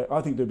economic impact.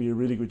 I think there'd be a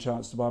really good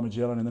chance to buy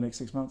Magellan in the next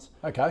 6 months.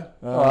 Okay.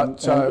 All right.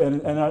 So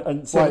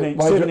and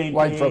 17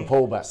 wait for a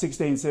pullback.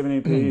 16,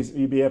 17 Ps,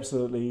 you'd be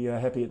absolutely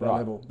happy at that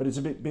level. But it's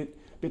a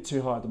bit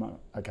too high at the moment.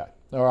 Okay.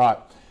 All right.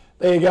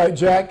 There you go,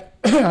 Jack.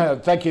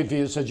 Thank you for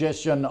your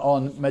suggestion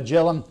on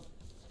Magellan.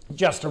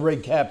 Just to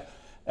recap,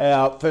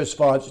 our first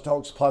 5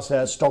 stocks plus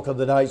our stock of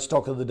the day.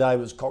 Stock of the day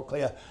was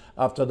Cochlear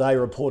after they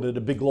reported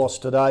a big loss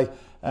today.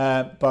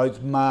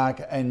 Both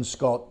Mark and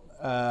Scott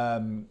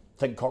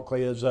think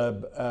Cochlear is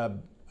a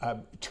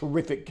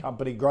terrific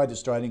company, great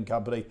Australian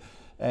company,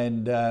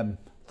 and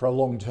for a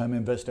long-term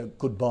investor,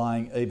 good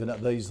buying even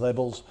at these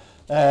levels.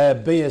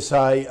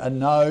 BSA, a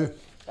no.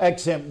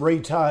 Accent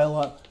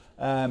retailer,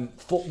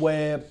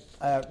 footwear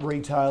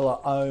retailer,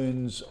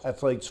 owns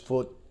Athlete's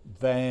Foot,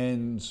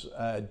 Vans,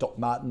 Doc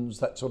Martens,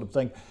 that sort of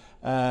thing.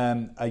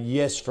 A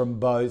yes from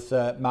both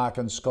Mark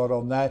and Scott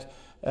on that.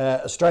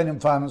 Australian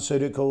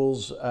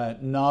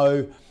Pharmaceuticals,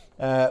 no.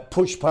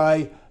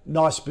 Pushpay,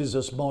 nice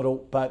business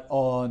model, but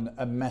on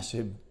a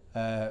massive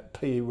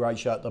PE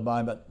ratio at the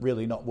moment,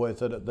 really not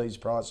worth it at these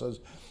prices.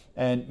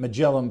 And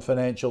Magellan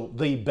Financial,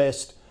 the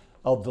best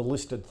of the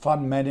listed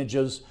fund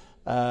managers,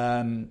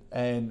 and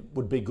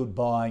would be good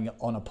buying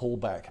on a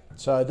pullback.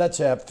 So that's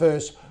our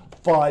first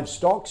 5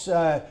 stocks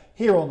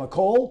here on the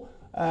call.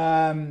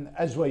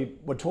 As we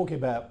were talking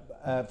about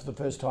for the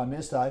first time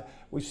yesterday,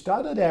 we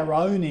started our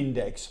own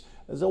index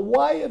as a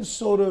way of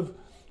sort of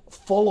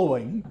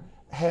following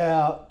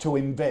how to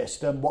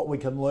invest and what we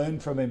can learn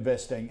from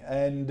investing.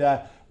 And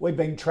we've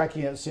been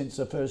tracking it since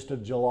the 1st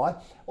of July.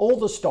 All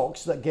the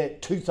stocks that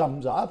get 2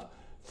 thumbs up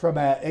from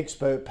our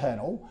expert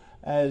panel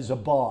as a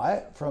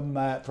buy from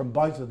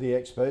both of the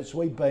experts,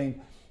 we've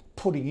been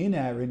putting in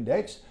our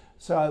index.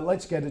 So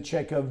let's get a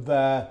check of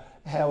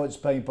how it's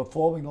been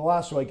performing. The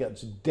last week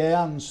it's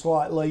down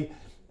slightly.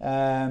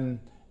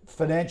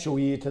 Financial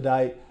year to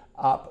date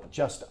up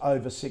just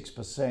over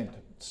 6%.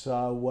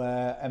 So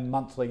and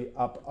monthly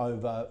up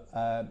over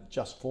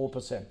just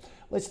 4%.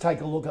 Let's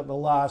take a look at the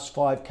last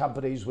 5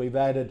 companies we've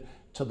added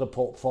to the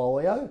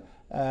portfolio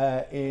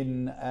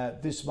in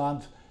this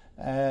month.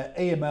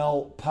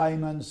 EML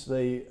Payments,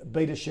 the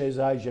Beta Shares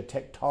Asia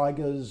Tech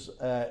Tigers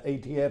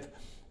ETF,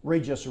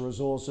 Regis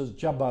Resources,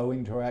 Jumbo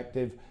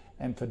Interactive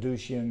and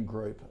Fiducian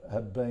Group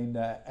have been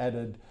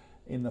added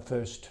in the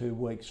first 2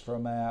 weeks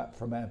from our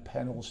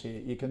panels here.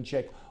 You can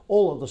check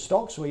all of the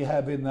stocks we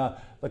have in the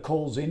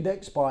calls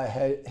index by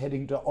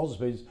heading to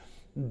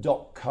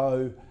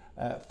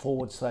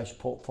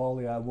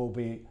ausbiz.co/portfolio. We'll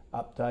be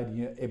updating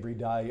you every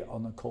day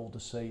on the call to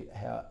see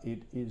how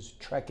it is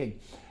tracking.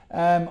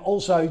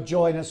 Also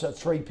join us at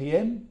 3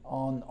 p.m.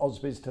 on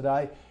Ausbiz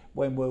today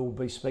when we'll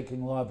be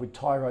speaking live with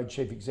Tyro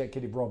Chief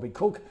Executive Robbie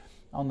Cook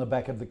on the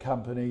back of the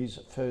company's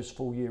first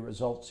full year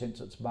results since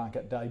its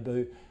market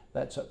debut.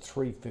 That's at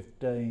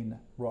 3:15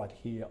 right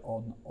here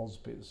on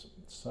Ausbiz.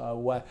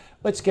 So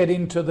let's get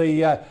into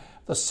the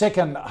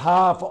second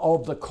half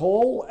of the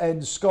call.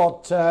 And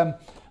Scott,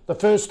 the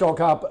first stock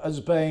up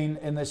has been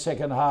in the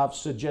second half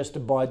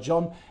suggested by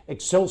John,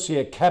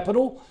 Excelsior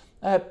Capital.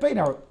 Been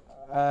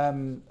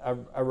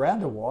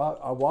around a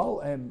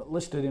while and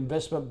listed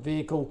investment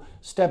vehicle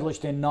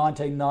established in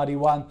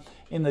 1991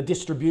 in the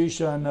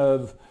distribution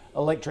of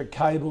electric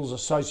cables,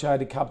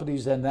 associated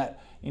companies and that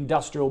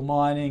industrial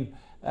mining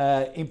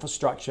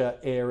infrastructure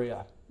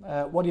area.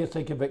 What do you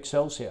think of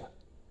Excelsior?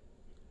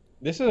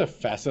 This is a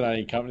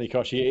fascinating company,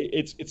 Koshi.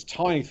 It's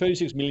tiny,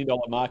 $36 million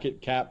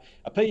market cap,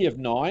 a PE of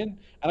 9. And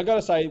I've got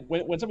to say,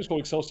 when something's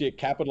called Excelsior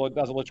Capital, it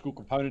does electrical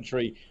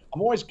componentry,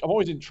 I'm always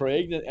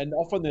intrigued, and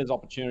often there's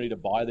opportunity to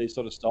buy these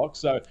sort of stocks.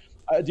 So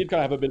I did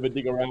kind of have a bit of a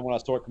dig around when I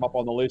saw it come up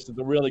on the list. It's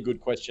a really good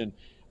question.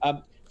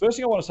 First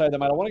thing I want to say, though,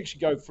 mate, I want to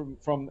actually go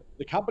from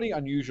the company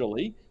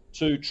unusually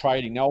to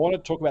trading. Now, I want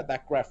to talk about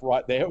that graph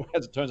right there,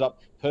 as it turns up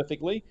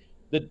perfectly.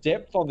 The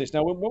depth on this.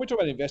 Now, when we talk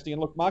about investing,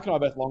 and look, Mark and I are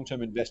both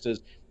long-term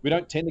investors, we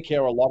don't tend to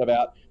care a lot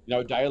about,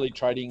 daily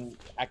trading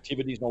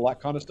activities and all that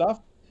kind of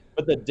stuff.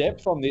 But the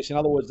depth on this, in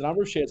other words, the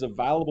number of shares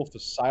available for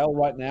sale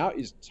right now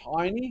is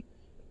tiny,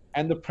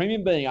 and the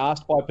premium being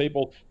asked by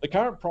people, the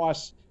current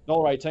price,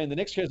 $1.18, the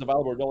next shares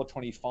available are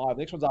 $1.25, the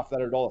next one's after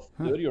that are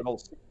 $1.30 or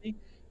 $1.60.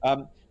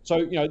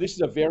 So, this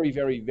is a very,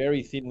 very,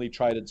 very thinly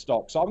traded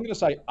stock. So I'm going to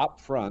say up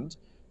front,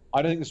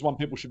 I don't think this is one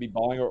people should be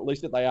buying, or at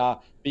least that they are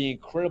being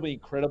incredibly,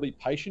 incredibly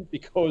patient,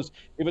 because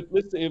if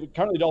it's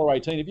currently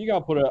 $1.18, if you go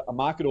and put a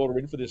market order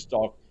in for this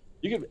stock,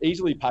 you could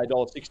easily pay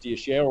 $1.60 a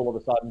share all of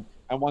a sudden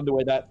and wonder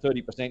where that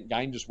 30%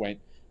 gain just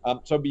went.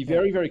 So be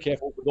very, very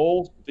careful with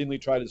all thinly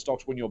traded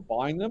stocks when you're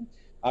buying them.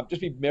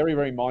 Just be very,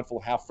 very mindful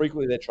how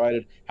frequently they're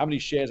traded, how many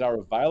shares are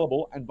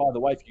available, and by the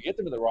way, if you get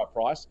them at the right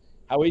price,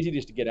 how easy it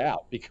is to get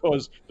out,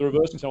 because the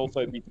reverse can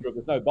also be true. If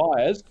there's no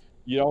buyers,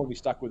 you don't want to be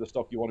stuck with a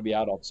stock you want to be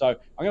out of. So I'm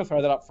going to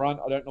throw that up front.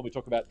 I don't normally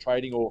talk about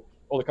trading or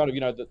the kind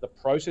of, the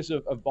process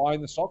of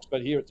buying the stocks,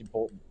 but here it's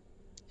important.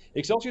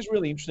 Excelsior is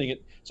really interesting.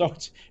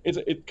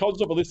 It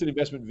calls up a listed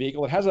investment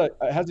vehicle. It has an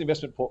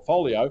investment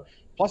portfolio,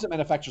 plus it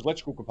manufactures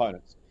electrical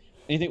components.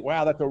 And you think,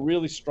 wow, that's a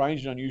really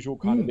strange and unusual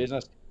kind of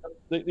business.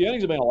 The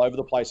earnings have been all over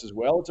the place as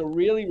well. It's a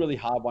really, really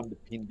hard one to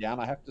pin down,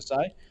 I have to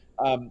say.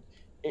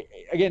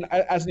 Again,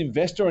 as an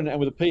investor and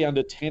with a P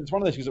under 10, it's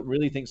one of those things that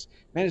really thinks,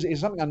 man,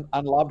 is something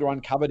unloved or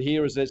uncovered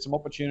here? Is there some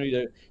opportunity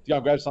to go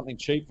and grab something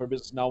cheap for a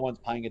business no one's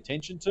paying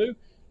attention to?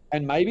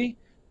 And maybe.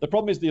 The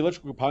problem is the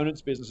electrical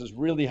components business is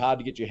really hard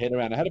to get your head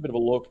around. I had a bit of a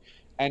look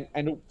and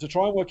to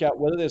try and work out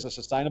whether there's a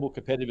sustainable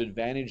competitive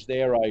advantage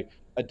there,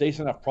 a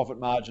decent enough profit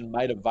margin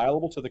made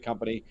available to the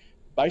company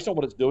based on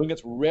what it's doing.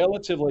 It's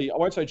relatively, I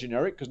won't say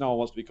generic because no one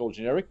wants to be called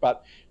generic,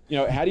 but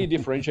how do you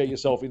differentiate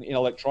yourself in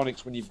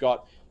electronics when you've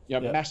got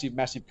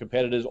massive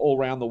competitors all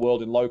around the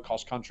world in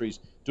low-cost countries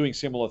doing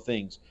similar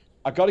things?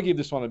 I've got to give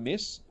this one a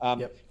miss.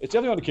 It's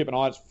definitely one to keep an eye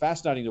on. It's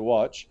fascinating to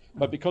watch,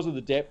 but because of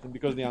the depth and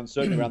because of the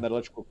uncertainty around that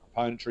electrical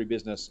componentry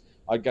business,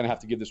 I'm going to have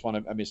to give this one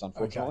a miss,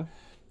 unfortunately.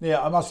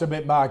 Yeah, I must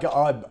admit, Mark,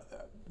 I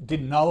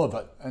didn't know of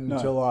it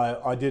until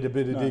I did a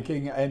bit of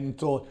digging and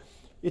thought,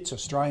 it's a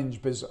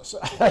strange business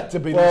to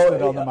be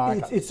listed on the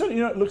market. It's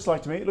certainly, it looks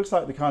like to me, it looks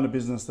like the kind of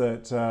business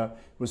that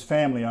was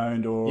family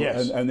owned,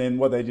 and then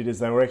what they did is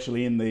they were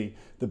actually in the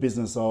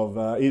business of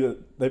either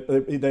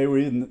they were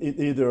in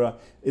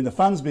the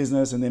funds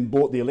business and then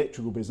bought the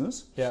electrical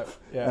business.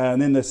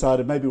 And then they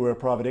decided maybe we're a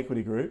private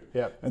equity group.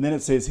 And then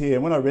it says here,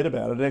 and when I read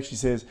about it, it actually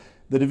says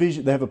the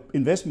division, they have an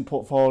investment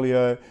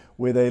portfolio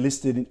where they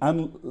listed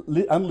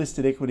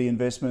unlisted equity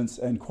investments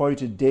and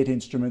quoted debt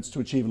instruments to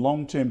achieve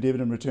long-term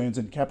dividend returns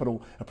and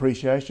capital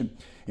appreciation.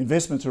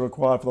 Investments are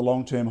required for the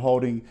long-term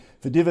holding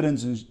for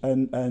dividends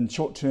and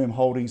short-term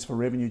holdings for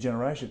revenue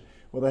generation.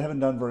 Well, they haven't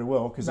done very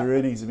well because their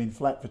earnings have been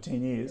flat for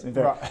 10 years. In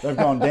fact, they've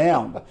gone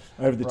down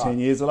over the 10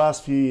 years. The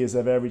last few years,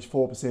 they've averaged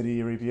 4% a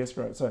year EPS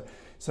growth.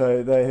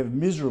 So they have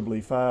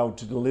miserably failed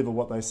to deliver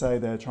what they say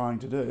they're trying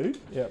to do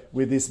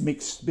with this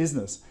mixed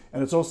business.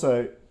 And it's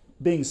also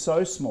being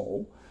so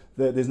small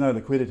that there's no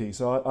liquidity.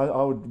 So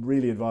I would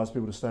really advise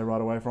people to stay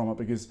right away from it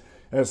because,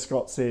 as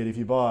Scott said, if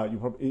you buy it,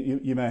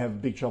 you may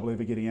have big trouble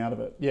ever getting out of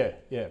it.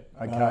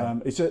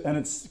 Okay.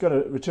 It's got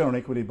a return on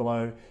equity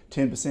below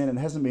 10% and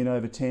hasn't been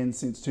over 10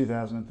 since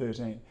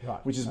 2013,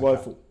 which is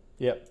woeful.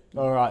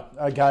 All right.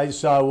 Okay.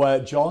 So,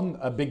 John,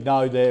 a big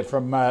no there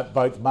from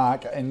both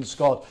Mark and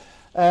Scott.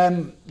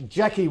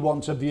 Jackie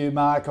wants a view,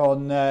 Mark,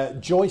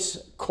 on Joyce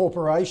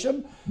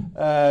Corporation.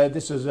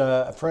 This is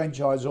a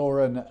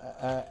franchisor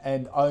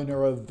and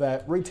owner of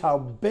retail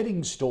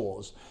bedding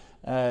stores,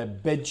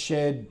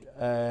 Bedshed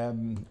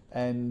and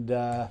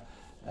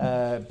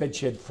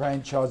Bedshed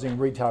franchising,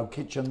 retail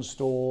kitchen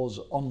stores,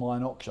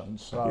 online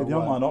auctions. So, the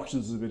online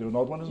auctions is a bit of an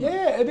odd one, isn't it?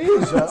 Yeah, it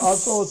is. I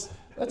thought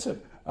that's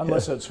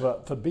unless it's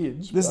for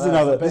bids. This is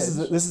another. This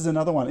is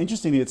another one.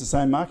 Interestingly, it's the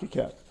same market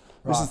cap.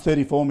 This is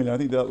 34 million. I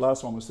think the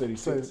last one was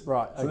 36.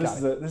 Right. So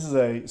this is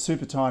a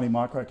super tiny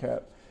micro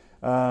cap.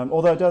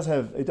 Although it does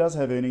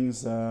have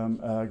earnings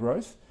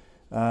growth.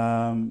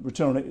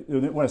 Return on,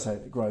 when I say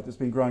growth, it's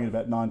been growing at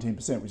about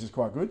 19%, which is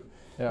quite good.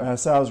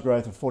 Sales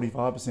growth of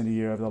 45% a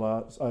year over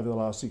the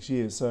last 6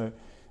 years. So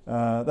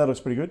that looks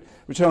pretty good.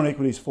 Return on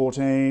equity is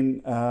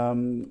 14,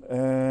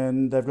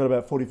 and they've got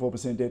about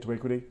 44% debt to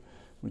equity,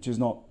 which is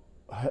not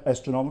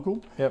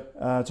astronomical.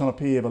 It's on a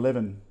PE of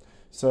 11.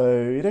 So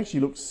it actually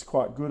looks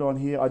quite good on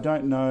here. I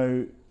don't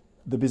know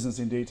the business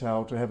in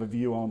detail to have a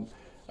view on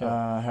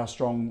how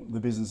strong the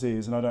business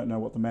is, and I don't know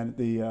what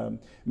the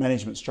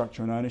management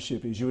structure and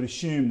ownership is. You would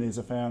assume there's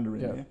a founder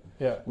in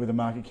there with a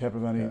market cap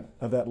of only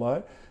of that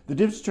low. The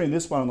difference between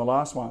this one and the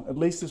last one, at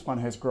least this one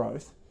has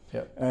growth,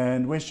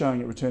 and we're showing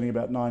it returning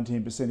about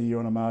 19% a year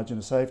on a margin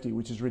of safety,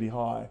 which is really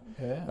high.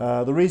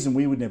 The reason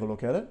we would never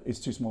look at it is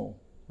too small.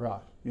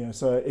 Right.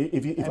 So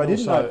if I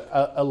didn't know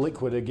a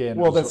liquid again.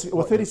 Well,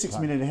 36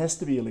 million. It has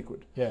to be a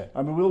liquid.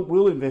 I mean,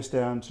 we'll invest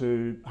down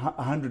to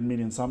 100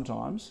 million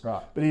sometimes.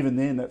 Right. But even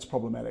then, that's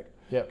problematic.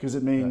 Because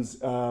it means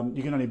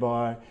you can only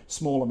buy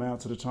small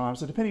amounts at a time.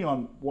 So depending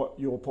on what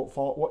your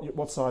portfolio,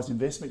 what size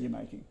investment you're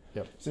making.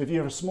 So if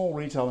you're a small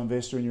retail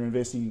investor and you're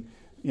investing,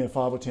 $5,000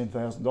 or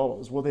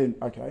 $10,000, well then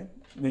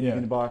then you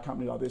can buy a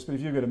company like this. But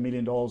if you've got $1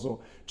 million or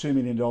 $2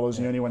 million and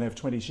you only want to have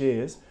 20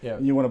 shares,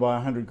 and you want to buy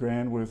 100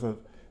 grand worth of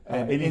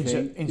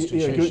anything,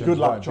 good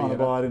luck trying to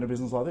buy it in a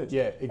business like this.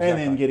 Exactly. And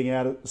then getting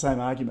out of the same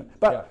argument.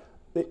 But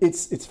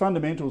its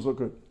fundamentals look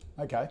good.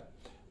 Okay.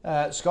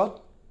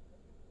 Scott?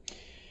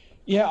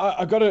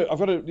 I've got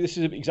to. This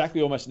is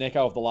exactly almost an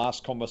echo of the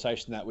last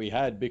conversation that we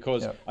had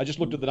because I just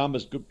looked at the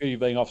numbers. You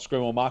being off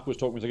screen while Mark was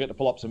talking, so I get to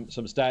pull up some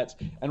stats.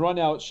 And right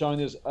now it's showing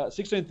there's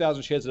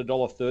 16,000 shares at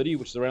 $1.30,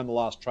 which is around the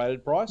last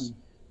traded price.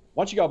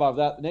 Once you go above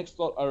that, the next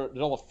lot are at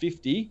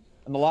 $1.50,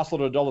 and the last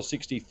lot are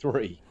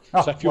 $1.63.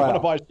 So if you want to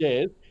buy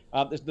shares,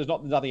 there's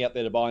nothing out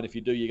there to buy, and if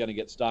you do, you're going to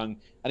get stung.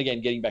 And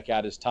again, getting back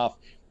out is tough.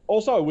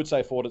 Also, I would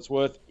say for what it's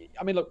worth,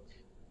 I mean, look,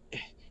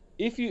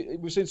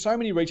 we've seen so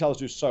many retailers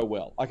do so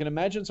well. I can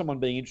imagine someone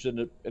being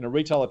interested in a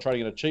retailer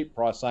trading at a cheap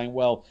price, saying,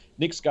 "Well,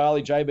 Nick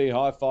Scali, JB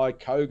Hi-Fi,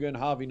 Kogan,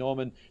 Harvey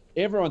Norman,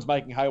 everyone's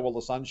making hay while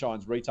the sun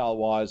shines,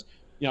 retail-wise.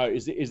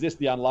 Is this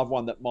the unloved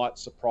one that might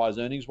surprise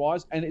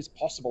earnings-wise?" And it's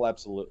possible,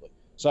 absolutely.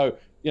 So,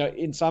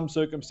 in some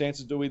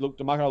circumstances, do Mark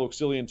and I look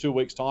silly in 2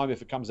 weeks' time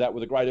if it comes out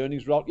with a great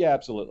earnings result? Yeah,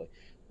 absolutely.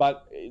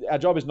 But our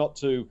job is not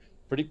to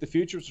predict the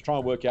future, it's to try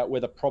and work out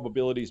where the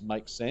probabilities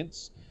make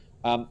sense.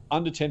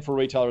 Under 10 for a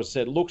retailer, as I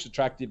said, looks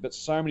attractive, but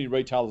so many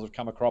retailers have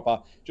come a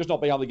cropper, just not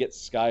being able to get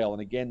scale.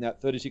 And again,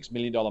 that $36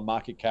 million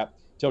market cap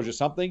tells you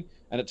something,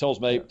 and it tells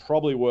me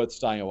probably worth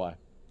staying away.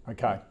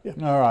 Okay.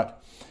 All right.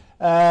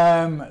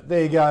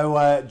 There you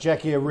go,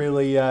 Jackie, a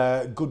really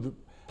good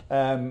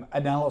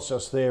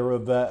analysis there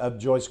of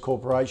Joyce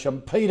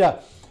Corporation. Peter,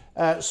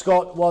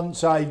 Scott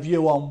wants a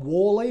view on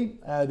Worley,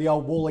 the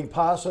old Worley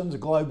Parsons, a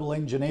global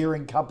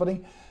engineering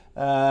company,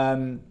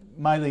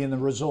 mainly in the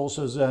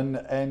resources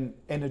and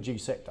energy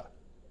sector.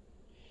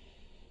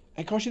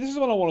 And Koshy, this is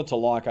what I wanted to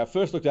like. I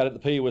first looked at it, the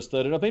PE was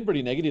 13. I've been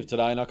pretty negative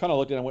today, and I kind of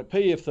looked at it and went,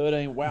 PE of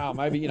 13, wow,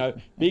 maybe,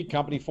 big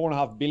company,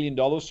 $4.5 billion,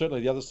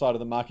 certainly the other side of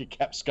the market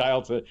cap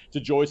scale to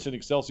Joyce and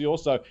Excelsior.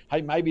 So,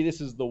 hey, maybe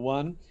this is the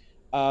one.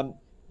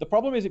 The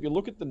problem is if you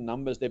look at the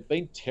numbers, they've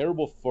been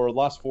terrible for the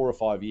last 4 or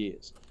 5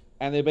 years,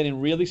 and they've been in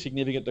really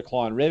significant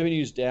decline.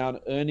 Revenue's down,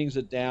 earnings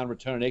are down,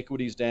 return on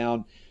equity's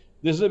down.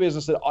 This is a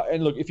business that,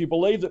 and look, if you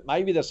believe that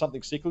maybe there's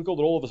something cyclical,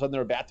 that all of a sudden they're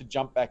about to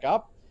jump back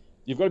up,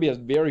 you've got to be a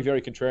very, very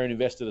contrarian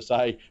investor to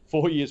say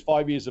 4 years,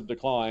 5 years of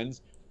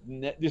declines,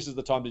 this is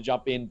the time to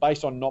jump in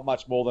based on not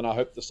much more than I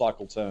hope the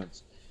cycle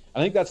turns. I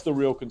think that's the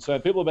real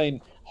concern. People have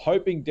been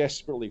hoping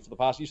desperately for the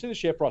past. You see the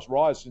share price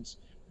rise since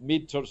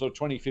mid to sort of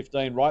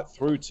 2015 right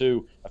through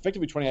to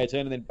effectively 2018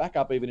 and then back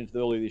up even into the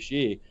early this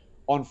year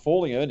on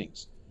falling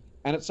earnings.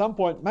 And at some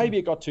point, maybe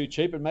it got too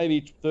cheap and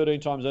maybe 13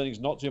 times earnings,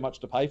 not too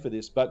much to pay for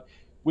this. But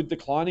with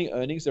declining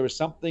earnings, there is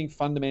something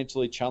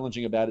fundamentally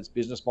challenging about its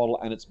business model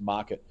and its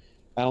market.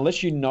 And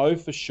unless you know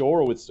for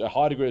sure or with a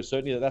high degree of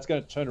certainty that that's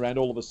going to turn around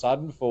all of a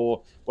sudden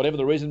for whatever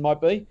the reason might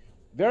be,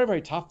 very,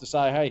 very tough to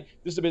say, hey,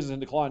 this is a business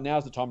in decline,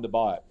 now's the time to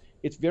buy it.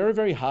 It's very,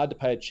 very hard to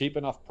pay a cheap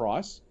enough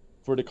price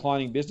for a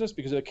declining business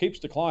because if it keeps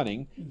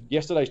declining,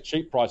 yesterday's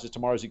cheap price is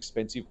tomorrow's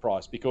expensive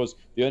price because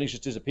the earnings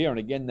just disappear. And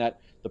again, that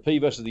the P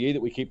versus the E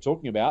that we keep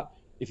talking about,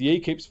 if the E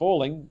keeps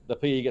falling, the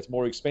PE gets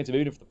more expensive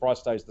even if the price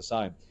stays the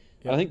same.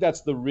 Yep. And I think that's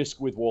the risk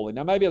with Worley.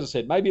 Now, maybe, as I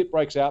said, maybe it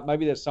breaks out.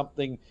 Maybe there's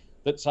something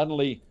that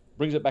suddenly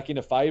brings it back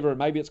into favour and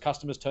maybe its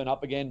customers turn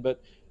up again.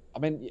 But, I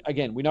mean,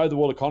 again, we know the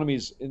world economy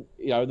is in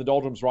the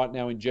doldrums right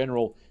now in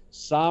general.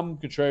 Some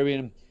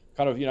contrarian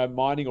kind of,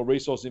 mining or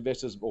resource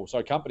investors, or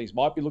sorry, companies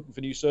might be looking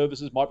for new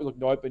services, might be looking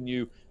to open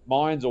new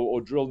mines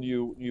or drill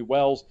new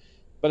wells.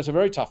 But it's a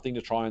very tough thing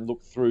to try and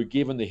look through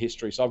given the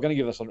history. So I'm going to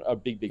give us a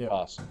big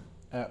pass.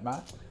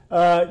 Mark?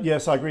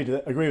 Yes, I agree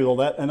with all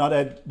that. And I'd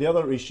add the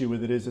other issue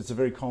with it is it's a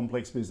very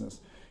complex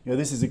business.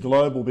 This is a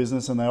global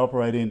business and they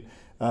operate in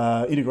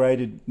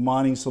integrated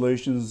mining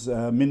solutions,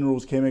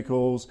 minerals,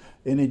 chemicals,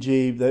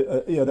 energy. I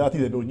think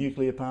they build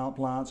nuclear power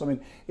plants. I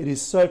mean, it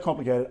is so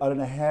complicated. I don't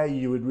know how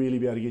you would really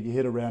be able to get your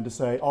head around to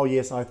say, oh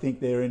yes, I think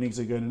their earnings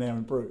are going to now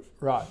improve.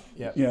 Right.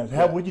 Yeah.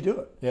 How would you do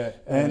it? Yeah.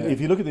 And if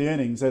you look at the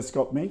earnings, as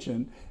Scott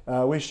mentioned,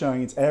 we're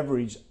showing it's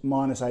average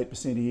minus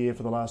 8% a year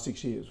for the last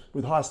 6 years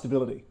with high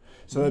stability.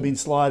 So they've been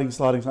sliding.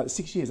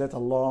 6 years, that's a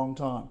long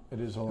time. It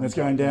is a long time. And it's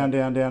going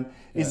down.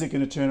 Is it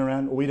going to turn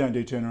around? Well, we don't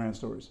do turnaround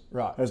stories.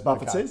 Right. As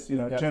Buffett says,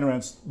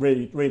 turnarounds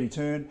really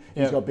turn.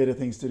 He's got better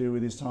things to do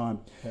with his time.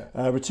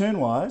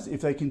 Return-wise, if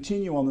they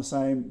continue on the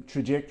same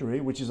trajectory,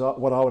 which is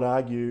what I would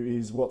argue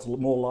is what's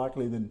more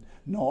likely than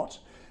not,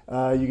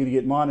 you're going to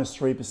get minus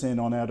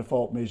 3% on our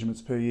default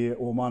measurements per year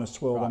or minus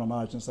 12 on a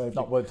margin of safety.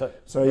 Not worth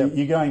it. So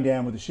you're going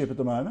down with the ship at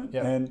the moment.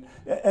 And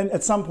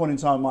at some point in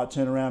time it might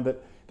turn around,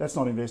 but that's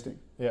not investing.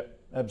 Yeah,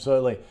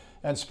 absolutely.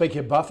 And speaking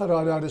of Buffett,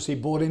 I noticed he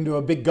bought into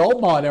a big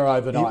gold miner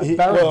overnight,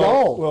 Barrick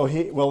Gold.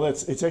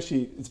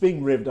 It's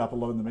being revved up a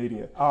lot in the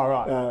media. Oh,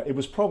 right. It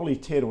was probably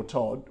Ted or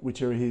Todd,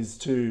 which are his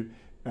two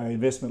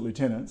investment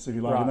lieutenants, if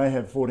you like, and they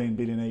have 14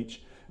 billion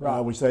each,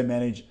 which they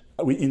manage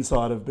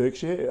inside of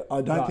Berkshire.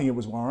 I don't think it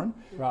was Warren.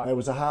 Right. It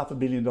was a $500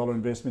 million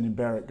investment in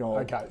Barrick Gold.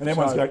 Okay. And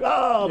everyone's going,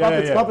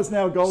 Buffett's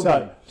now a gold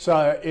guy.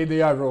 So in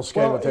the overall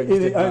scheme of things...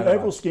 In the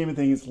overall scheme of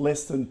things, it's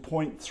less than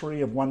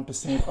 0.3 of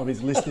 1% of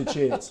his listed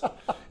shares.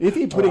 If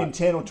he put in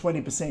 10 or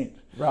 20%,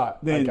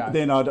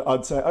 then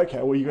I'd say,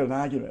 okay, well, you've got an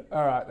argument.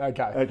 All right,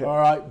 okay. All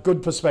right,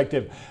 good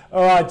perspective.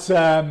 All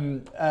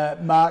right,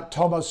 Mark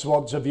Thomas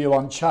wants a view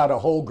on Charter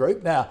Hall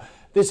Group. Now,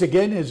 this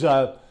again is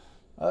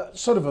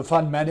sort of a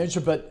fund manager,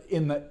 but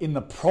in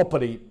the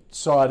property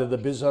side of the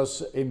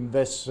business,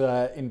 invests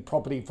in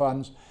property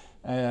funds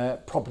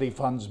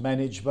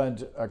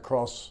management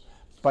across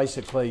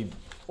basically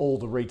all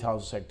the retail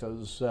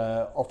sectors,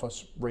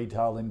 office,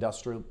 retail,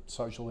 industrial,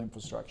 social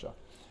infrastructure.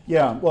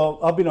 Yeah, well,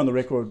 I've been on the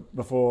record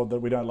before that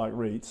we don't like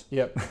REITs.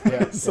 Yep.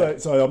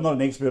 So I'm not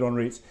an expert on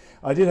REITs.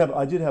 I did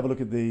have a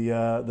look at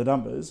the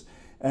numbers,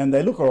 and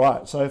they look all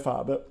right so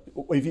far. But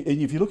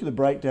if you look at the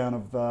breakdown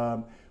of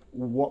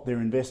what their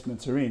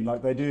investments are in,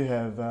 like they do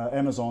have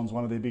Amazon's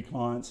one of their big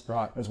clients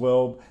as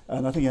well,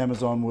 and I think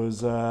Amazon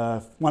was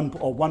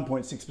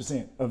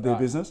 1.6% of their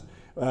business.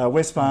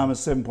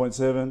 Westfarmers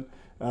 7.7%.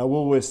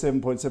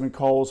 Woolworths 7.7%,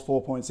 Coles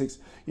 4.6%,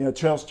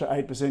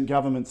 Telstra 8%,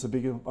 government's the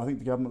bigger. I think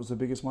the government was the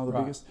biggest, one of the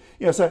biggest.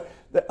 So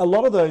a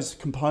lot of those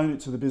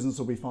components of the business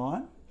will be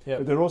fine,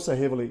 but they're also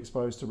heavily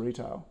exposed to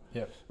retail.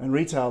 And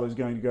retail is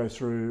going to go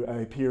through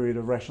a period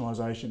of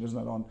rationalisation, isn't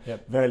it, on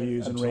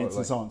values and rents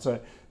and so on. So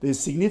there's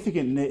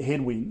significant net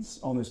headwinds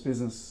on this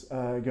business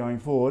going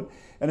forward,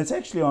 and it's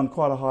actually on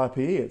quite a high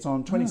PE. It's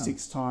on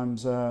 26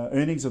 times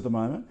earnings at the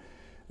moment.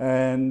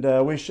 And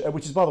which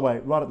is, by the way,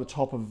 right at the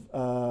top of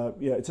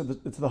it's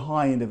at the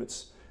high end of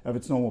its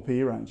normal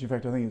PE range. In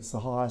fact, I think it's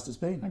the highest it's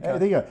been. Okay.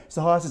 There you go. It's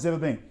the highest it's ever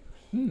been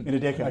in a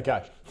decade.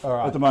 Okay, all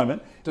right. At the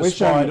moment,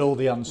 despite all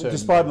the uncertainty.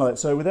 Despite all that,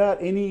 so without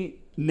any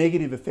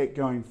negative effect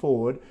going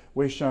forward,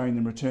 we're showing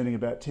them returning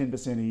about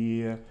 10% a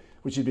year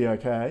which would be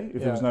okay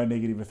if there was no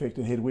negative effect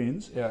in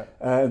headwinds,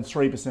 and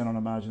 3% on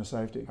a margin of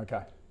safety.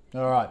 Okay.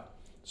 All right.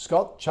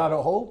 Scott, Charter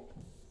Hall.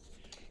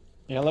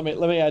 Yeah, let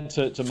me add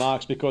to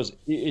Mark's, because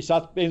he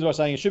starts by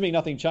saying, assuming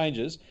nothing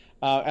changes,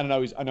 and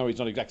I know he's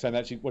not exactly saying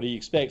that's what he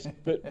expects,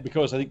 but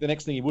because I think the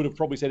next thing he would have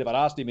probably said if I'd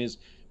asked him is,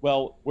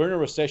 well, we're in a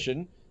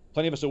recession,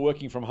 plenty of us are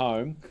working from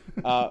home,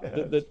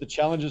 the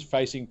challenges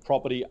facing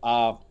property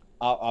are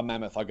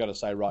mammoth, I've got to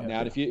say right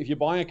now. And if you're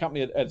buying a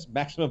company at its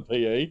maximum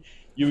PE,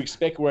 you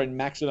expect we're in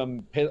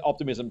maximum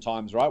optimism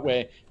times, right?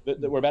 Where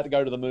we're about to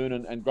go to the moon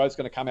and growth's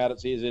going to come out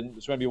its ears, and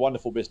it's going to be a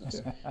wonderful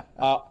business.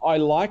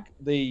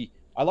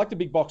 I like the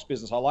big box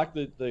business. I like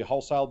the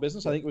wholesale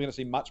business. I think we're going to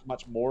see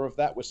much more of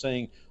that. We're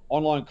seeing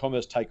online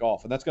commerce take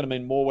off, and that's going to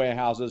mean more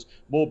warehouses,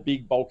 more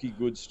big bulky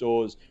goods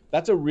stores.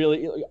 That's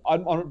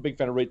I'm not a big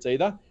fan of REITs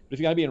either, but if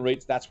you're going to be in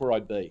REITs, that's where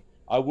I'd be.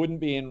 I wouldn't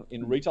be in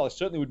retail. I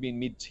certainly would be in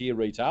mid-tier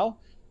retail.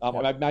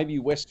 Maybe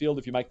Westfield,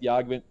 if you make the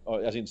argument,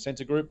 as in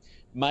Centre Group.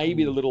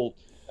 Maybe the little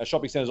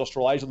shopping centres,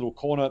 Australasia, the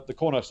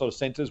corner sort of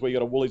centres where you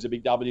got a Woolies, a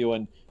Big W,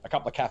 and a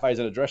couple of cafes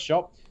and a dress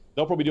shop.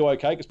 They'll probably do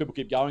okay because people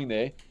keep going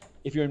there.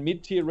 If you're in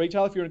mid-tier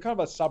retail, if you're in kind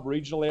of a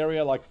sub-regional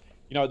area, like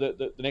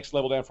the next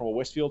level down from a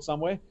Westfield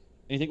somewhere, and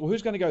you think, well,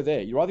 who's going to go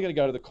there? You're either going to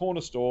go to the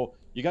corner store,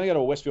 you're going to go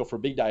to a Westfield for a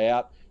big day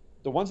out.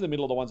 The ones in the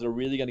middle are the ones that are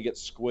really going to get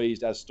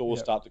squeezed as stores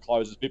start to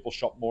close, as people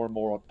shop more and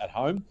more at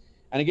home.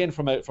 And again,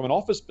 from an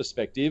office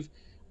perspective,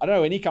 I don't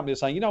know any company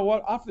that's saying, you know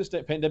what, after this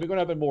pandemic, we're going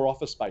to open more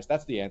office space.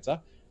 That's the answer.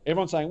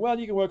 Everyone's saying, well,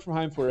 you can work from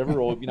home forever,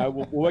 or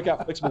we'll work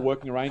out flexible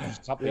working arrangements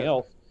or something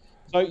else.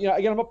 So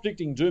again, I'm not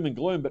predicting doom and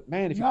gloom, but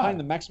man, if you're paying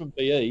the maximum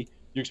PE,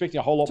 you're expecting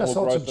a whole lot more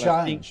growth than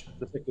I think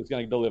the sector's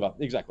going to deliver.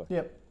 Exactly.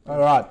 Yep. All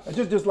right.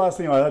 Just last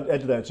thing I'd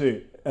add to that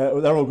too.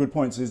 They're all good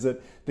points. Is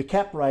that the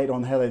cap rate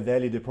on how they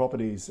value their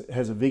properties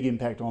has a big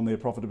impact on their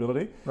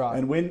profitability. Right.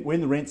 And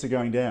when the rents are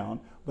going down,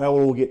 they'll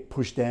all get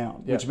pushed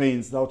down, which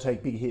means they'll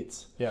take big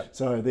hits. Yeah.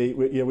 So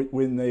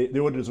when the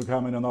auditors will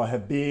come in and they'll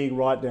have big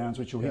write-downs,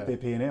 which will hit their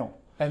P&L.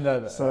 And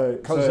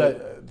because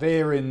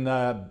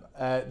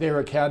their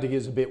accounting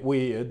is a bit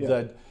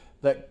weird.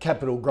 That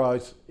capital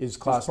growth is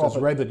classed as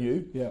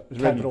revenue.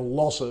 Capital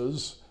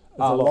losses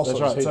are losses.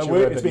 That's right. So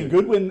it's been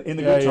good in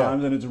the good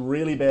times, and it's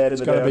really bad in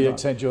the bad times. It's got to be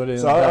accentuated.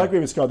 So I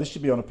agree with Scott. This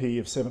should be on a PE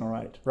of 7 or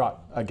 8. Right.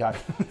 Okay.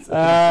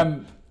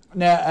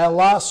 Now our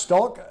last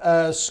stock,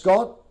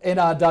 Scott,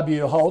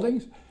 NRW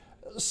Holdings,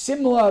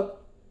 similar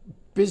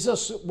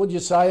business. Would you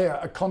say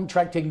a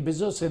contracting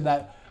business in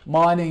that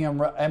mining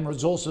and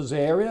resources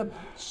area,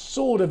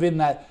 sort of in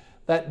that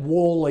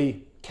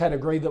Worley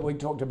category that we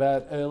talked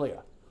about earlier?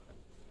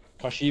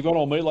 Gosh, you've got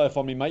all meatloaf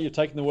on me, mate. You're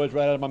taking the words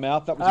right out of my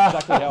mouth. That was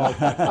exactly how I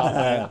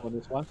felt on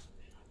this one.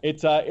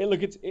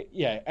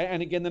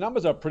 And again, the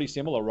numbers are pretty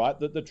similar, right?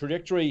 The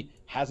trajectory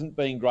hasn't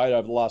been great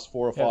over the last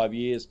 4 or 5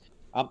 years.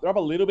 They're up a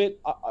little bit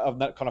of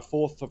that kind of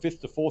fifth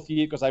to fourth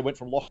year because they went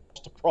from loss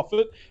to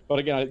profit. But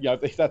again,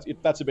 if that's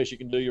the best you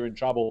can do, you're in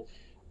trouble.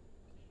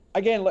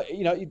 Again,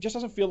 it just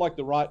doesn't feel like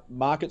the right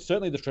market.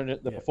 Certainly,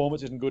 the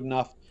performance isn't good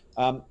enough.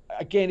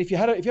 Again, if you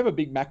have a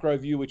big macro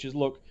view, which is,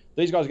 look,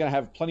 these guys are going to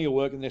have plenty of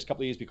work in the next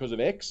couple of years because of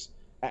X,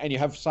 and you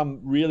have some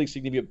really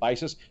significant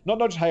basis, not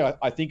just, hey,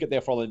 I think it,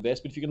 therefore I'll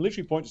invest, but if you can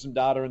literally point to some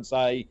data and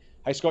say,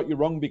 hey, Scott, you're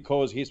wrong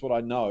because here's what I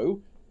know,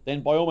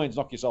 then by all means,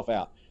 knock yourself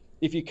out.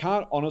 If you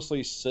can't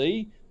honestly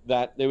see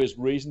that there is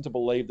reason to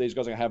believe these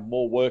guys are going to have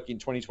more work in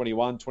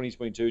 2021,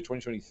 2022,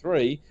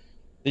 2023,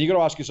 then you've got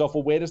to ask yourself,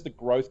 well, where does the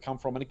growth come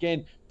from? And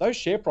again, those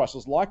share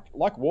prices,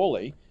 like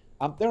Worley,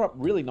 they're up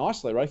really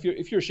nicely, right?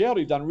 If you're a shareholder,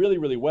 you've done really,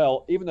 really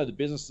well, even though the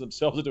businesses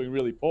themselves are doing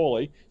really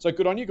poorly. So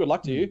good on you, good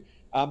luck to you.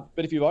 But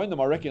if you've owned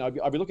them, I reckon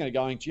I'd be looking at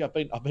going, gee, I've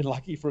been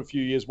lucky for a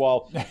few years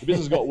while the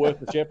business has got worse,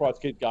 the share price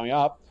keeps going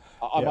up.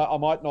 I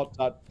might not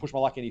push my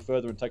luck any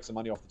further and take some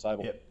money off the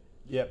table.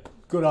 Yep.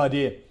 Good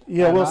idea.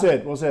 Yeah, well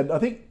said. I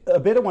think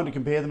a better one to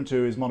compare them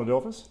to is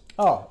Monadelphous.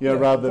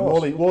 Rather than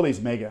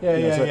Worley's mega.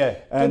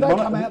 And did they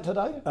come out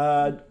today?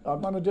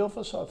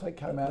 Monadelphous, I think,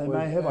 came out. They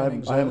may have. I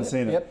haven't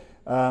seen it.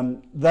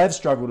 They've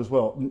struggled as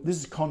well. This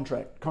is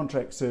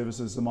contract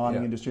services, the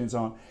mining industry and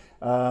so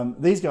on.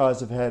 These guys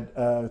have had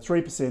 3%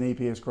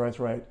 EPS growth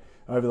rate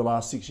over the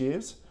last 6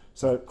 years,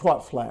 so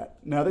quite flat.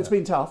 Now, that's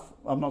been tough.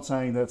 I'm not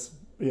saying that's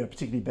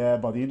particularly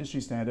bad by the industry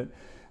standard,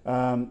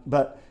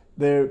 but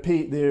their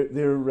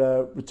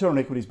return on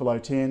equity is below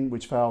 10,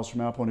 which fails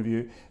from our point of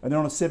view, and they're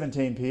on a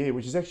 17 PE,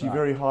 which is actually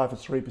very high for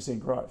 3%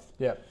 growth.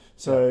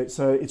 So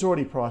it's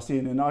already priced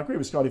in, and I agree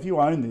with Scott. If you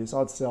own this,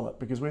 I'd sell it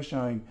because we're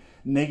showing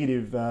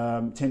negative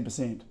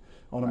 10%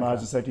 on a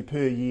margin of safety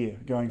per year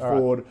going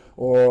forward,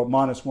 or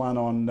 -1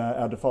 on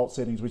our default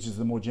settings, which is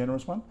the more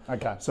generous one.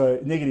 So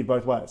negative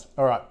both ways.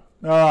 All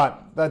right.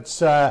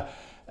 That's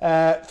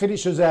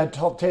finishes our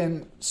top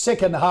 10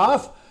 second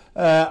half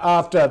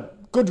after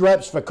good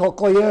reps for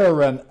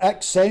Cochlear and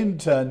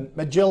Accent and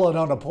Magellan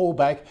on a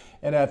pullback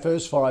in our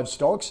first 5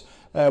 stocks.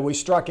 We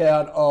struck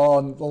out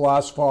on the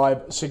last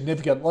 5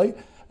 significantly.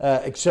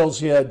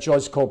 Excelsior,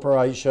 Joyce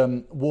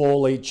Corporation,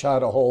 Worley,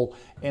 Charter Hall,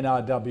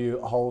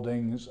 NRW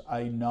Holdings,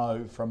 a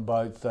no from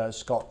both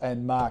Scott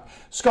and Mark.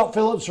 Scott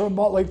Phillips from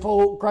Motley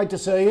Fool, great to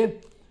see you.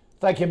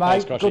 Thank you,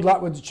 mate. Thanks, good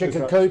luck with the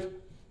chicken coop.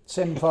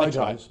 Send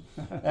photos.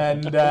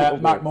 And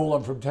Mark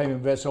Moreland from Team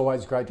Invest,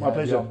 always great to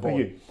have you on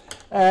board.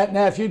 Thank you.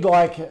 Now, if you'd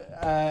like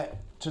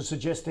to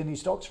suggest any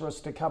stocks for us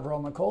to cover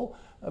on the call,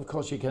 of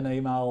course you can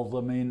email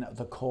them in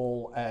the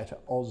call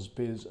at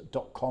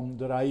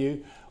ausbiz.com.au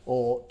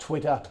or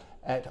Twitter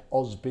at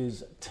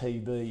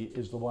ausbiztv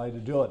is the way to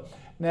do it.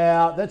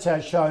 Now, that's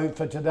our show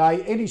for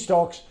today. Any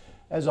stocks,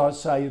 as I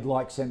say, you'd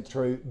like sent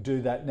through,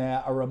 do that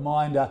now. A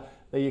reminder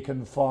that you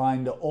can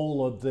find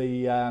all of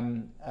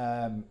the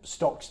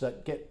stocks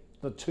that get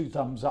the 2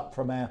 thumbs up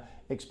from our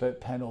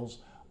expert panels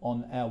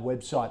on our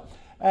website.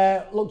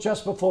 Look,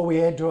 just before we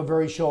head to a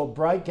very short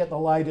break, get the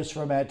latest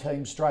from our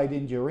team straight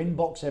into your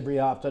inbox every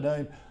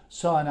afternoon.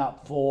 Sign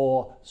up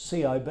for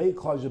COB,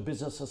 Close of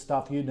Business, the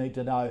stuff you need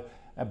to know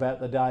about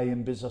the day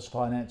in business,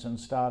 finance and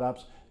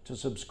startups. To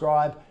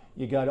subscribe,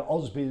 you go to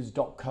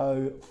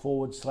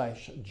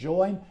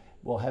ausbiz.co/join.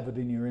 We'll have it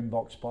in your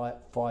inbox by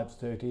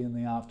 5:30 in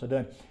the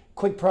afternoon.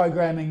 Quick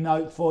programming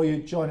note for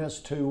you. Join us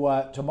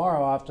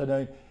tomorrow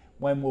afternoon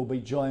when we'll be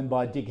joined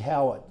by Dick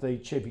Howard, the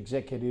Chief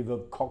Executive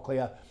of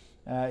Cochlear.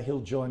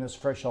 He'll join us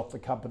fresh off the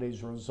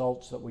company's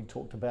results that we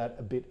talked about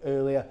a bit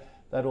earlier.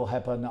 That'll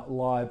happen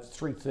live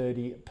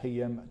 3:30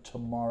 p.m.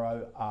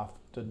 tomorrow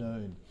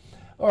afternoon.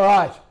 All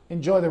right,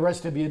 enjoy the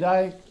rest of your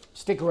day.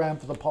 Stick around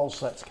for the pulse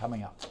that's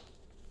coming up.